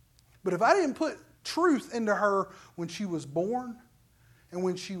 but if I didn't put truth into her when she was born, and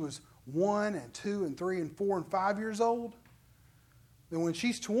when she was 1 and 2 and 3 and 4 and 5 years old, then when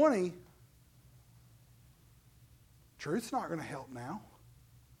she's 20, truth's not going to help now.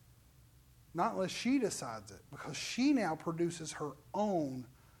 Not unless she decides it, because she now produces her own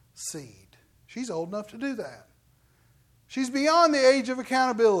seed. She's old enough to do that. She's beyond the age of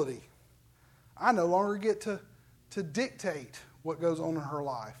accountability. I no longer get to dictate what goes on in her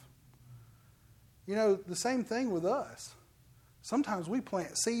life. You know, the same thing with us. Sometimes we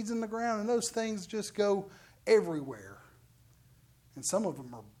plant seeds in the ground and those things just go everywhere. And some of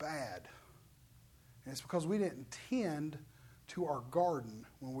them are bad. And it's because we didn't tend to our garden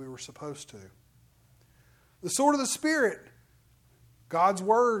when we were supposed to. The sword of the Spirit, God's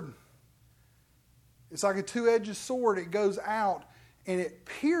Word. It's like a two-edged sword. It goes out and it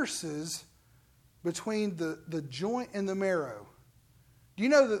pierces between the joint and the marrow. Do you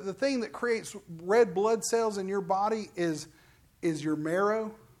know that the thing that creates red blood cells in your body is your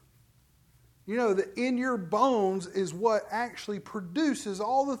marrow? You know that in your bones is what actually produces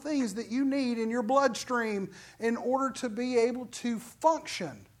all the things that you need in your bloodstream in order to be able to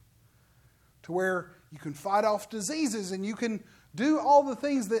function. To where you can fight off diseases and you can do all the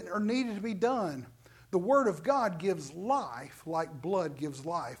things that are needed to be done. The Word of God gives life like blood gives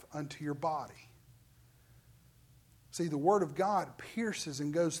life unto your body. See, the Word of God pierces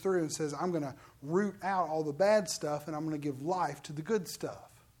and goes through and says, I'm going to root out all the bad stuff and I'm going to give life to the good stuff.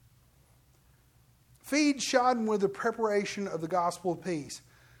 Feed shodden with the preparation of the gospel of peace.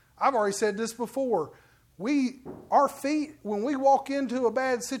 I've already said this before. Our feet, when we walk into a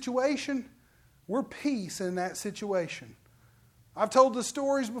bad situation, we're peace in that situation. I've told the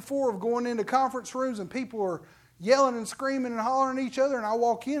stories before of going into conference rooms and people are yelling and screaming and hollering at each other, and I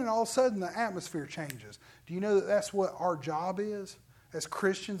walk in and all of a sudden the atmosphere changes. Do you know that that's what our job is as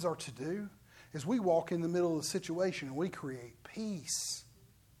Christians are to do? Is we walk in the middle of the situation and we create peace.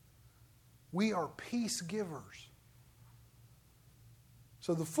 We are peace givers.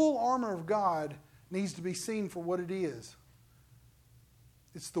 So the full armor of God needs to be seen for what it is.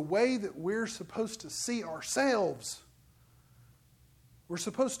 It's the way that we're supposed to see ourselves. We're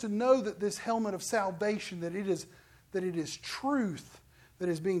supposed to know that this helmet of salvation, that it is truth that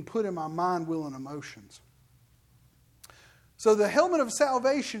is being put in my mind, will, and emotions. So the helmet of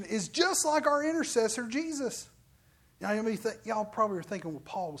salvation is just like our intercessor, Jesus. Y'all probably are thinking, well,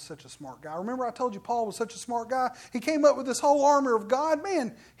 Paul was such a smart guy. Remember I told you Paul was such a smart guy? He came up with this whole armor of God.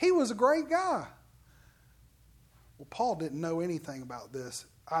 Man, he was a great guy. Well, Paul didn't know anything about this.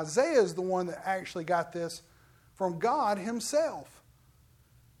 Isaiah is the one that actually got this from God himself.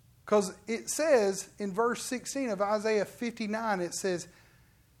 Because it says in verse 16 of Isaiah 59, it says,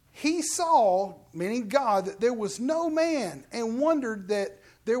 he saw, meaning God, that there was no man and wondered that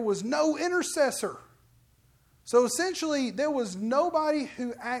there was no intercessor. So essentially, there was nobody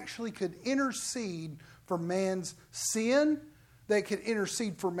who actually could intercede for man's sin, that could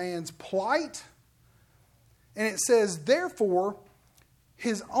intercede for man's plight. And it says, therefore,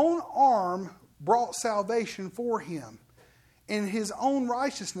 his own arm brought salvation for him. In his own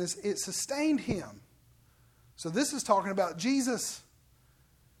righteousness, it sustained him. So this is talking about Jesus.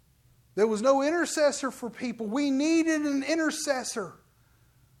 There was no intercessor for people. We needed an intercessor.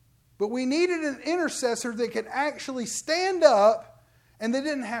 But we needed an intercessor that could actually stand up and they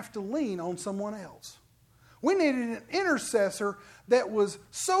didn't have to lean on someone else. We needed an intercessor that was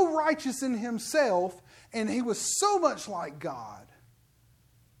so righteous in himself and he was so much like God,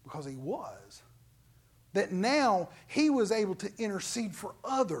 because he was, that now he was able to intercede for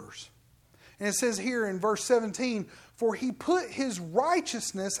others. And it says here in verse 17, for he put his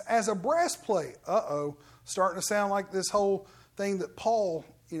righteousness as a breastplate. Starting to sound like this whole thing that Paul,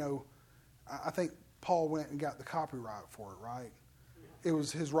 I think Paul went and got the copyright for it, right? It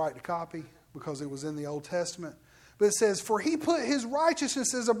was his right to copy because it was in the Old Testament. But it says, for he put his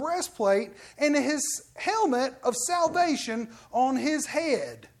righteousness as a breastplate and his helmet of salvation on his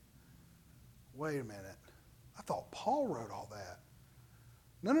head. Wait a minute. I thought Paul wrote all that.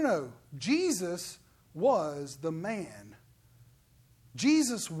 No. Jesus was the man.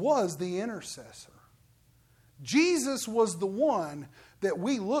 Jesus was the intercessor. Jesus was the one that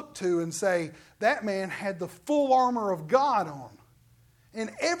we look to and say, that man had the full armor of God on. In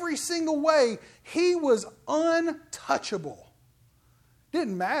every single way, he was untouchable.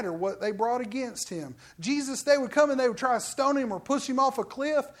 Didn't matter what they brought against him. Jesus, they would come and they would try to stone him or push him off a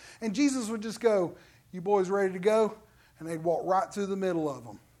cliff, and Jesus would just go, you boys ready to go? And they'd walk right through the middle of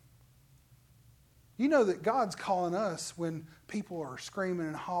them. You know that God's calling us when people are screaming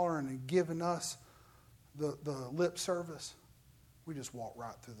and hollering and giving us the lip service. We just walk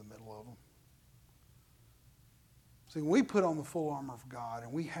right through the middle of them. See, when we put on the full armor of God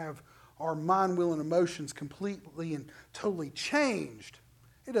and we have our mind, will, and emotions completely and totally changed,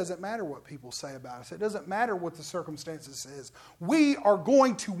 it doesn't matter what people say about us. It doesn't matter what the circumstances says. We are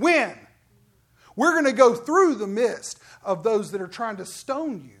going to win. We're going to go through the midst of those that are trying to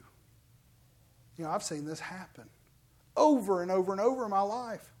stone you. I've seen this happen over and over and over in my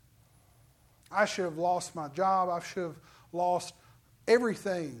life. I should have lost my job. I should have lost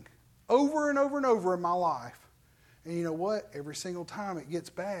everything over and over and over in my life. And you know what? Every single time it gets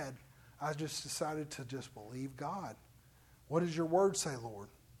bad, I just decided to just believe God. What does your word say, Lord?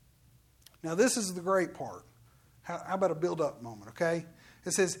 Now, this is the great part. How about a build-up moment, okay?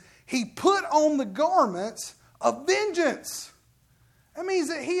 It says, he put on the garments of vengeance. That means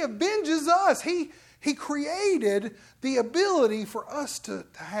that he avenges us. He He created the ability for us to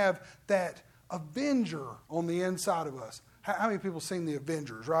have that avenger on the inside of us. How many people seen the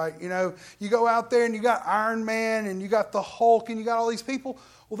Avengers, right? You know, you go out there and you got Iron Man and you got the Hulk and you got all these people.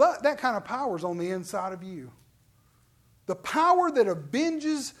 Well, that kind of power is on the inside of you. The power that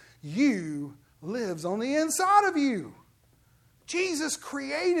avenges you lives on the inside of you. Jesus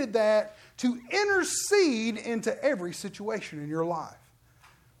created that to intercede into every situation in your life.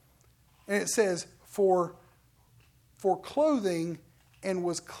 And it says, for clothing, and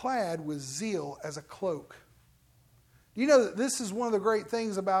was clad with zeal as a cloak. You know that this is one of the great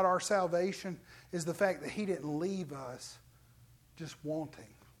things about our salvation is the fact that He didn't leave us just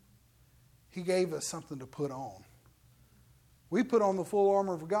wanting. He gave us something to put on. We put on the full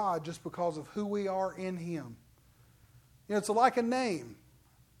armor of God just because of who we are in Him. You know, it's like a name.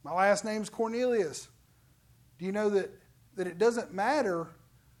 My last name's Cornelius. Do you know that it doesn't matter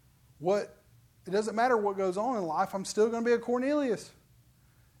what goes on in life, I'm still going to be a Cornelius.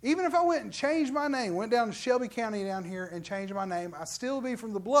 Even if I went and changed my name, went down to Shelby County down here and changed my name, I'd still be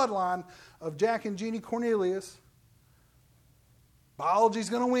from the bloodline of Jack and Jeannie Cornelius. Biology's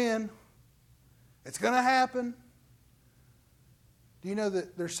going to win. It's going to happen. Do you know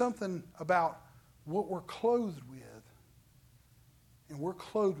that there's something about what we're clothed with? And we're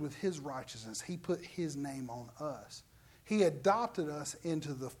clothed with His righteousness. He put His name on us. He adopted us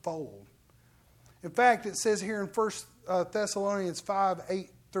into the fold. In fact, it says here in 1 Thessalonians 5, 8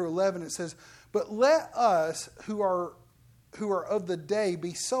 through 11, it says, "But let us who are of the day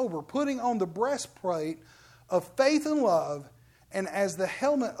be sober, putting on the breastplate of faith and love, and as the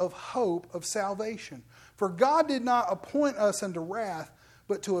helmet of hope of salvation. For God did not appoint us unto wrath,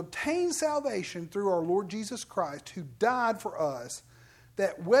 but to obtain salvation through our Lord Jesus Christ, who died for us,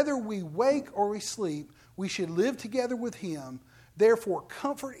 that whether we wake or we sleep, we should live together with Him. Therefore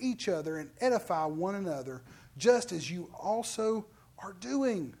comfort each other and edify one another, just as you also are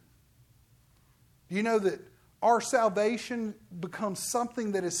doing." Do you know that our salvation becomes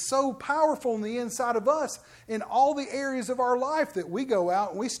something that is so powerful on the inside of us in all the areas of our life that we go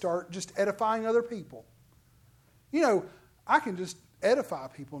out and we start just edifying other people? You know, I can just edify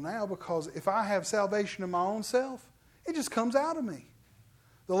people now because if I have salvation in my own self, it just comes out of me.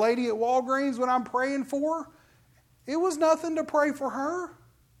 The lady at Walgreens, when I'm praying for her, it was nothing to pray for her.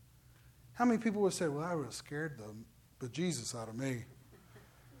 How many people would say, "Well, I was scared the Jesus out of me"?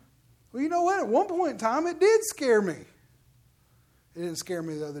 Well, you know what? At one point in time, it did scare me. It didn't scare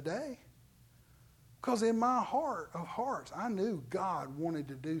me the other day. Because in my heart of hearts, I knew God wanted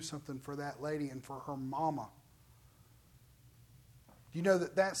to do something for that lady and for her mama. You know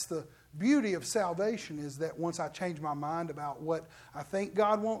that's the beauty of salvation, is that once I change my mind about what I think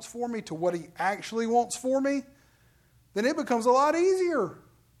God wants for me to what He actually wants for me, then it becomes a lot easier.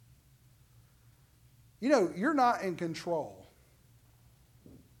 You know, you're not in control.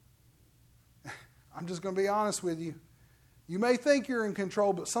 I'm just going to be honest with you. You may think you're in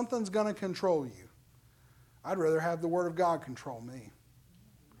control, but something's going to control you. I'd rather have the Word of God control me.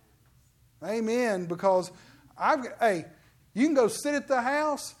 Amen. Because you can go sit at the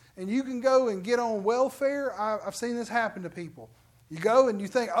house and you can go and get on welfare. I've seen this happen to people. You go and you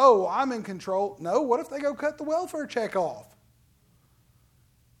think, "Oh, I'm in control." No, what if they go cut the welfare check off?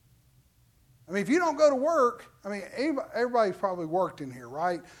 I mean, if you don't go to work, I mean, everybody's probably worked in here,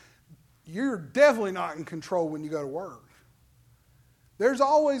 right? You're definitely not in control when you go to work. There's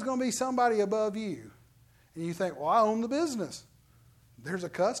always going to be somebody above you. And you think, "Well, I own the business." There's a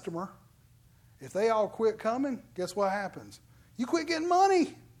customer. If they all quit coming, guess what happens? You quit getting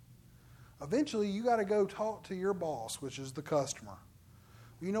money. Eventually, you got to go talk to your boss, which is the customer.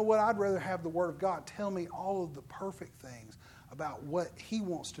 You know what? I'd rather have the Word of God tell me all of the perfect things about what He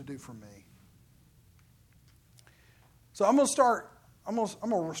wants to do for me. So I'm going to start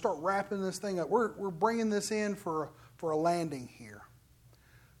wrapping this thing up. We're bringing this in for a landing here.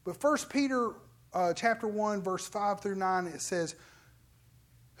 But 1 Peter chapter 1, verse 5 through 9, it says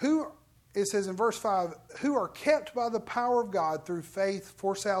in verse 5, "Who are kept by the power of God through faith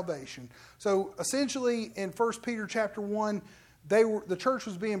for salvation." So essentially in 1 Peter chapter 1, the church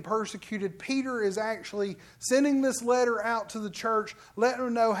was being persecuted. Peter is actually sending this letter out to the church, letting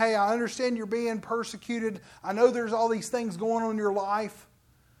them know, "Hey, I understand you're being persecuted. I know there's all these things going on in your life."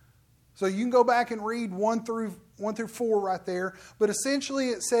 So you can go back and read 1 through 4 right there. But essentially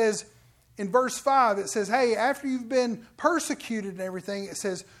it says, in verse 5, it says, hey, after you've been persecuted and everything, it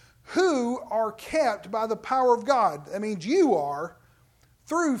says, "Who are kept by the power of God." That means you are,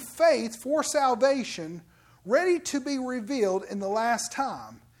 "through faith for salvation, ready to be revealed in the last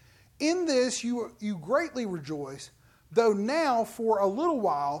time. In this you greatly rejoice, though now for a little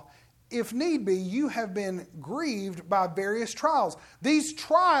while, if need be, you have been grieved by various trials. These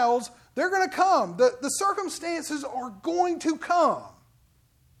trials, they're going to come. The circumstances are going to come.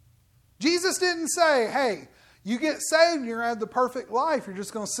 Jesus didn't say, hey, you get saved and you're going to have the perfect life. You're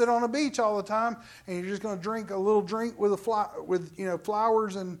just going to sit on a beach all the time and you're just going to drink a little drink with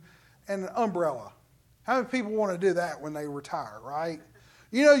flowers and an umbrella. How many people want to do that when they retire, right?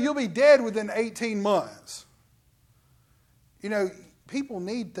 You'll be dead within 18 months. People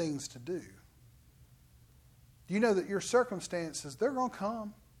need things to do. You know that your circumstances, they're going to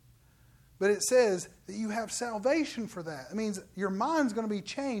come. But it says that you have salvation for that. It means your mind's going to be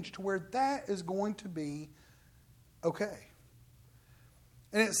changed to where that is going to be okay.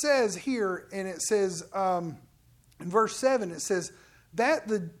 And it says here, and it says in verse 7, it says, that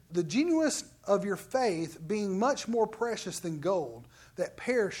the genuineness of your faith being much more precious than gold that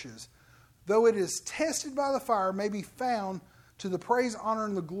perishes, though it is tested by the fire, may be found to the praise, honor,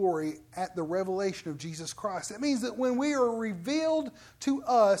 and the glory at the revelation of Jesus Christ. It means that when we are revealed to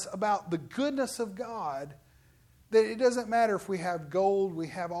us about the goodness of God, that it doesn't matter if we have gold, we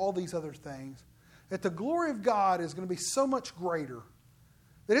have all these other things, that the glory of God is going to be so much greater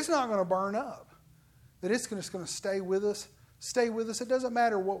that it's not going to burn up, that it's just going to stay with us. Stay with us. It doesn't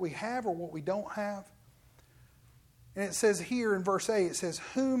matter what we have or what we don't have. And it says here in verse 8, it says,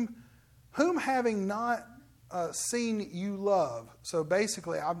 whom having not seen you love. So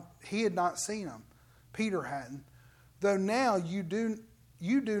basically, he had not seen him. Peter hadn't. Though now you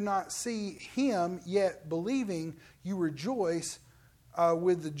do not see him, yet believing you rejoice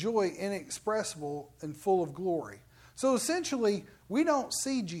with the joy inexpressible and full of glory. So essentially, we don't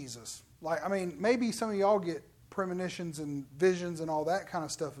see Jesus. Maybe some of y'all get premonitions and visions and all that kind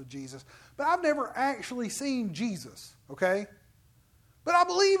of stuff of Jesus. But I've never actually seen Jesus, okay? But I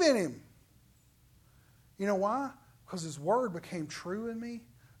believe in him. You know why? Because his word became true in me.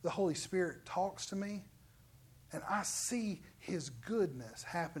 The Holy Spirit talks to me. And I see his goodness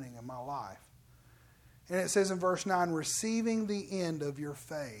happening in my life. And it says in verse 9, receiving the end of your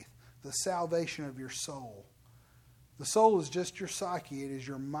faith, the salvation of your soul. The soul is just your psyche. It is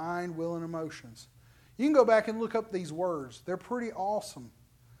your mind, will, and emotions. You can go back and look up these words. They're pretty awesome.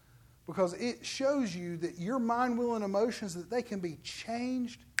 Because it shows you that your mind, will, and emotions, that they can be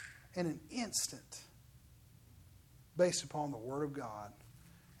changed in an instant. Based upon the Word of God.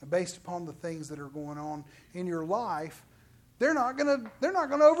 And based upon the things that are going on in your life, they're not going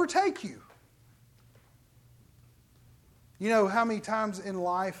to overtake you. You know how many times in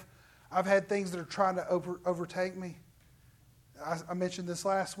life I've had things that are trying to overtake me? I mentioned this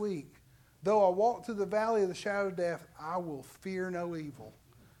last week. Though I walk through the valley of the shadow of death, I will fear no evil.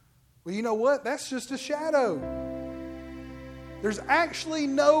 Well, you know what? That's just a shadow. There's actually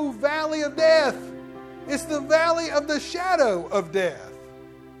no valley of death. It's the valley of the shadow of death.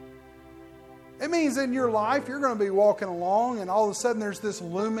 It means in your life, you're going to be walking along and all of a sudden there's this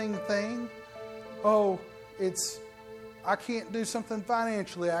looming thing. Oh, I can't do something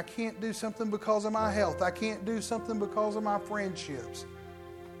financially. I can't do something because of my health. I can't do something because of my friendships.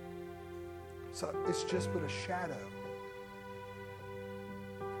 So it's just but a shadow.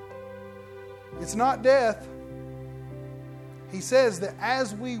 It's not death. He says that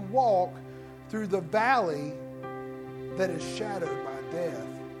as we walk through the valley that is shadowed by death,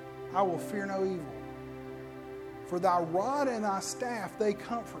 I will fear no evil. For thy rod and thy staff, they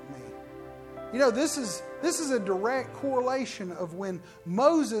comfort me. You know, this is a direct correlation of when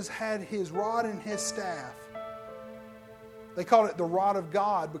Moses had his rod and his staff. They called it the rod of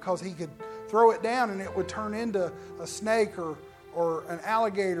God because he could throw it down and it would turn into a snake or an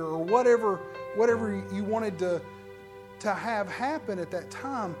alligator or whatever you wanted to have happen at that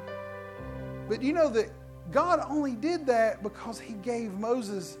time. But you know that God only did that because he gave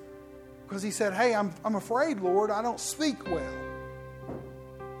Moses, because he said, hey, I'm afraid, Lord, I don't speak well.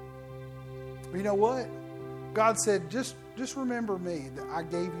 But you know what? God said, just remember me, that I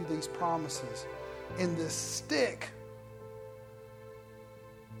gave you these promises in this stick.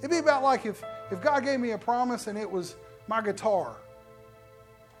 It'd be about like if God gave me a promise and it was my guitar.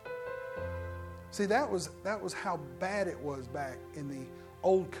 See, that was how bad it was back in the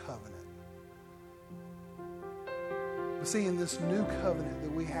old covenant. But see, in this new covenant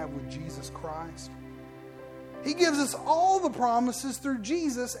that we have with Jesus Christ, he gives us all the promises through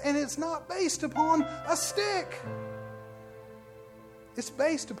Jesus, and it's not based upon a stick. It's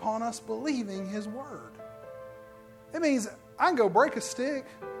based upon us believing his word. It means I can go break a stick.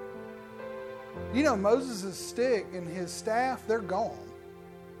 You know, Moses' stick and his staff, they're gone.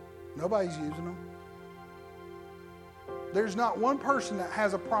 Nobody's using them. There's not one person that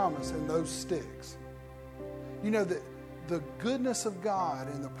has a promise in those sticks. You know that the goodness of God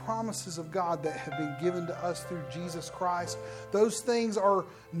and the promises of God that have been given to us through Jesus Christ. Those things are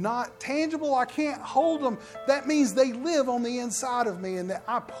not tangible. I can't hold them. That means they live on the inside of me and that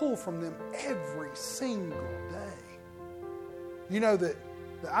I pull from them every single day. You know that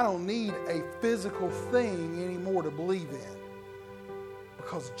I don't need a physical thing anymore to believe in,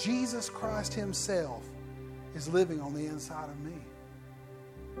 because Jesus Christ himself is living on the inside of me.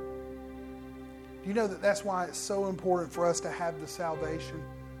 Do you know that that's why it's so important for us to have the salvation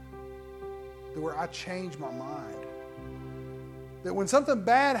where I change my mind? That when something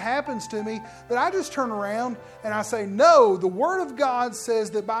bad happens to me, that I just turn around and I say, no, the Word of God says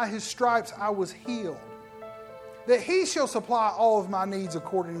that by His stripes I was healed. That He shall supply all of my needs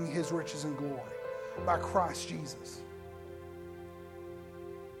according to His riches and glory by Christ Jesus.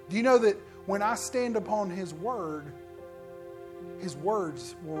 Do you know that when I stand upon His Word, His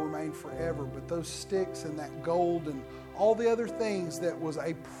words will remain forever, but those sticks and that gold and all the other things that was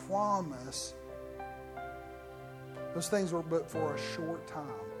a promise, those things were but for a short time.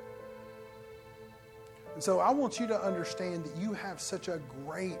 And so I want you to understand that you have such a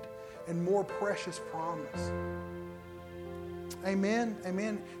great and more precious promise. Amen?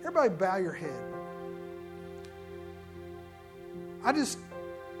 Amen. Everybody bow your head. I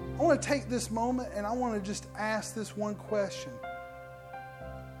want to take this moment and I want to just ask this one question.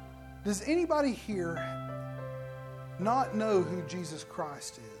 Does anybody here not know who Jesus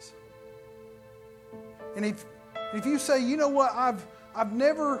Christ is? And if you say, you know what, I've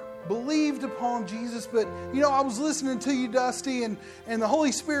never believed upon Jesus, but you know, I was listening to you, Dusty, and the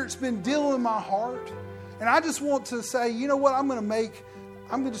Holy Spirit's been dealing in my heart, and I just want to say, you know what, I'm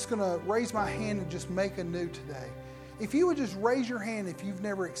just going to raise my hand and just make anew today. If you would just raise your hand if you've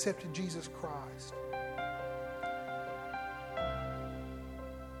never accepted Jesus Christ.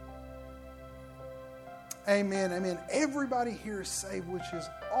 Amen, amen. Everybody here is saved, which is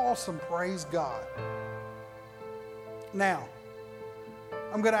awesome. Praise God. Now,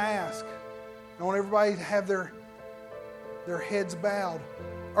 I'm going to ask. I want everybody to have their heads bowed.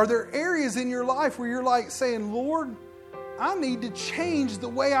 Are there areas in your life where you're like saying, Lord, I need to change the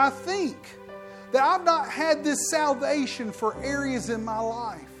way I think? That I've not had this salvation for areas in my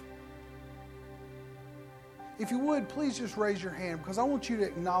life. If you would, please just raise your hand, because I want you to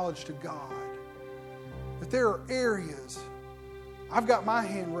acknowledge to God that there are areas, I've got my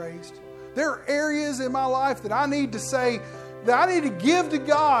hand raised, there are areas in my life that I need to say, that I need to give to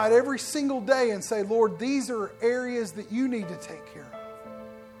God every single day and say, Lord, these are areas that you need to take care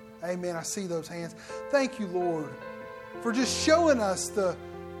of. Amen. I see those hands. Thank you, Lord, for just showing us the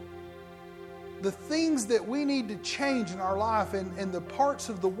things that we need to change in our life and the parts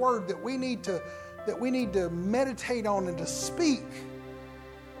of the Word that we need to meditate on and to speak,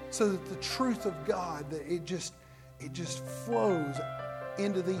 so that the truth of God, that it just flows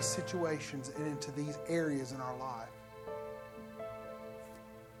into these situations and into these areas in our life.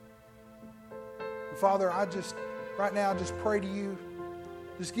 Father, right now I just pray to you,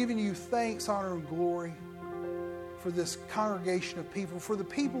 just giving you thanks, honor, and glory for this congregation of people, for the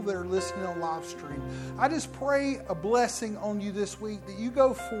people that are listening on live stream. I just pray a blessing on you this week, that you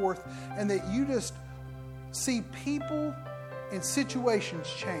go forth and that you just see people and situations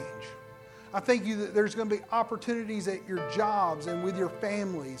change. I thank you that there's going to be opportunities at your jobs and with your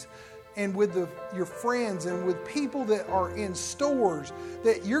families and with your friends and with people that are in stores,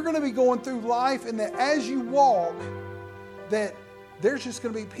 that you're going to be going through life, and that as you walk, that there's just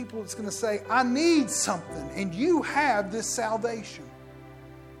going to be people that's going to say, I need something, and you have this salvation.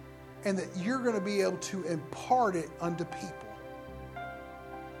 And that you're going to be able to impart it unto people.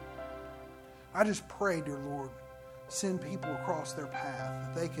 I just pray, dear Lord, send people across their path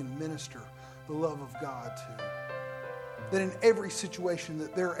that they can minister the love of God to. That in every situation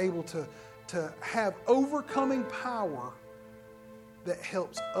that they're able to have overcoming power that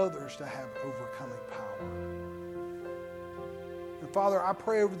helps others to have overcoming power. And Father, I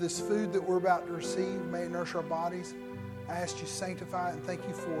pray over this food that we're about to receive. May it nourish our bodies. I ask you to sanctify it and thank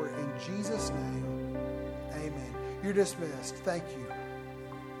you for it. In Jesus' name, amen. You're dismissed. Thank you.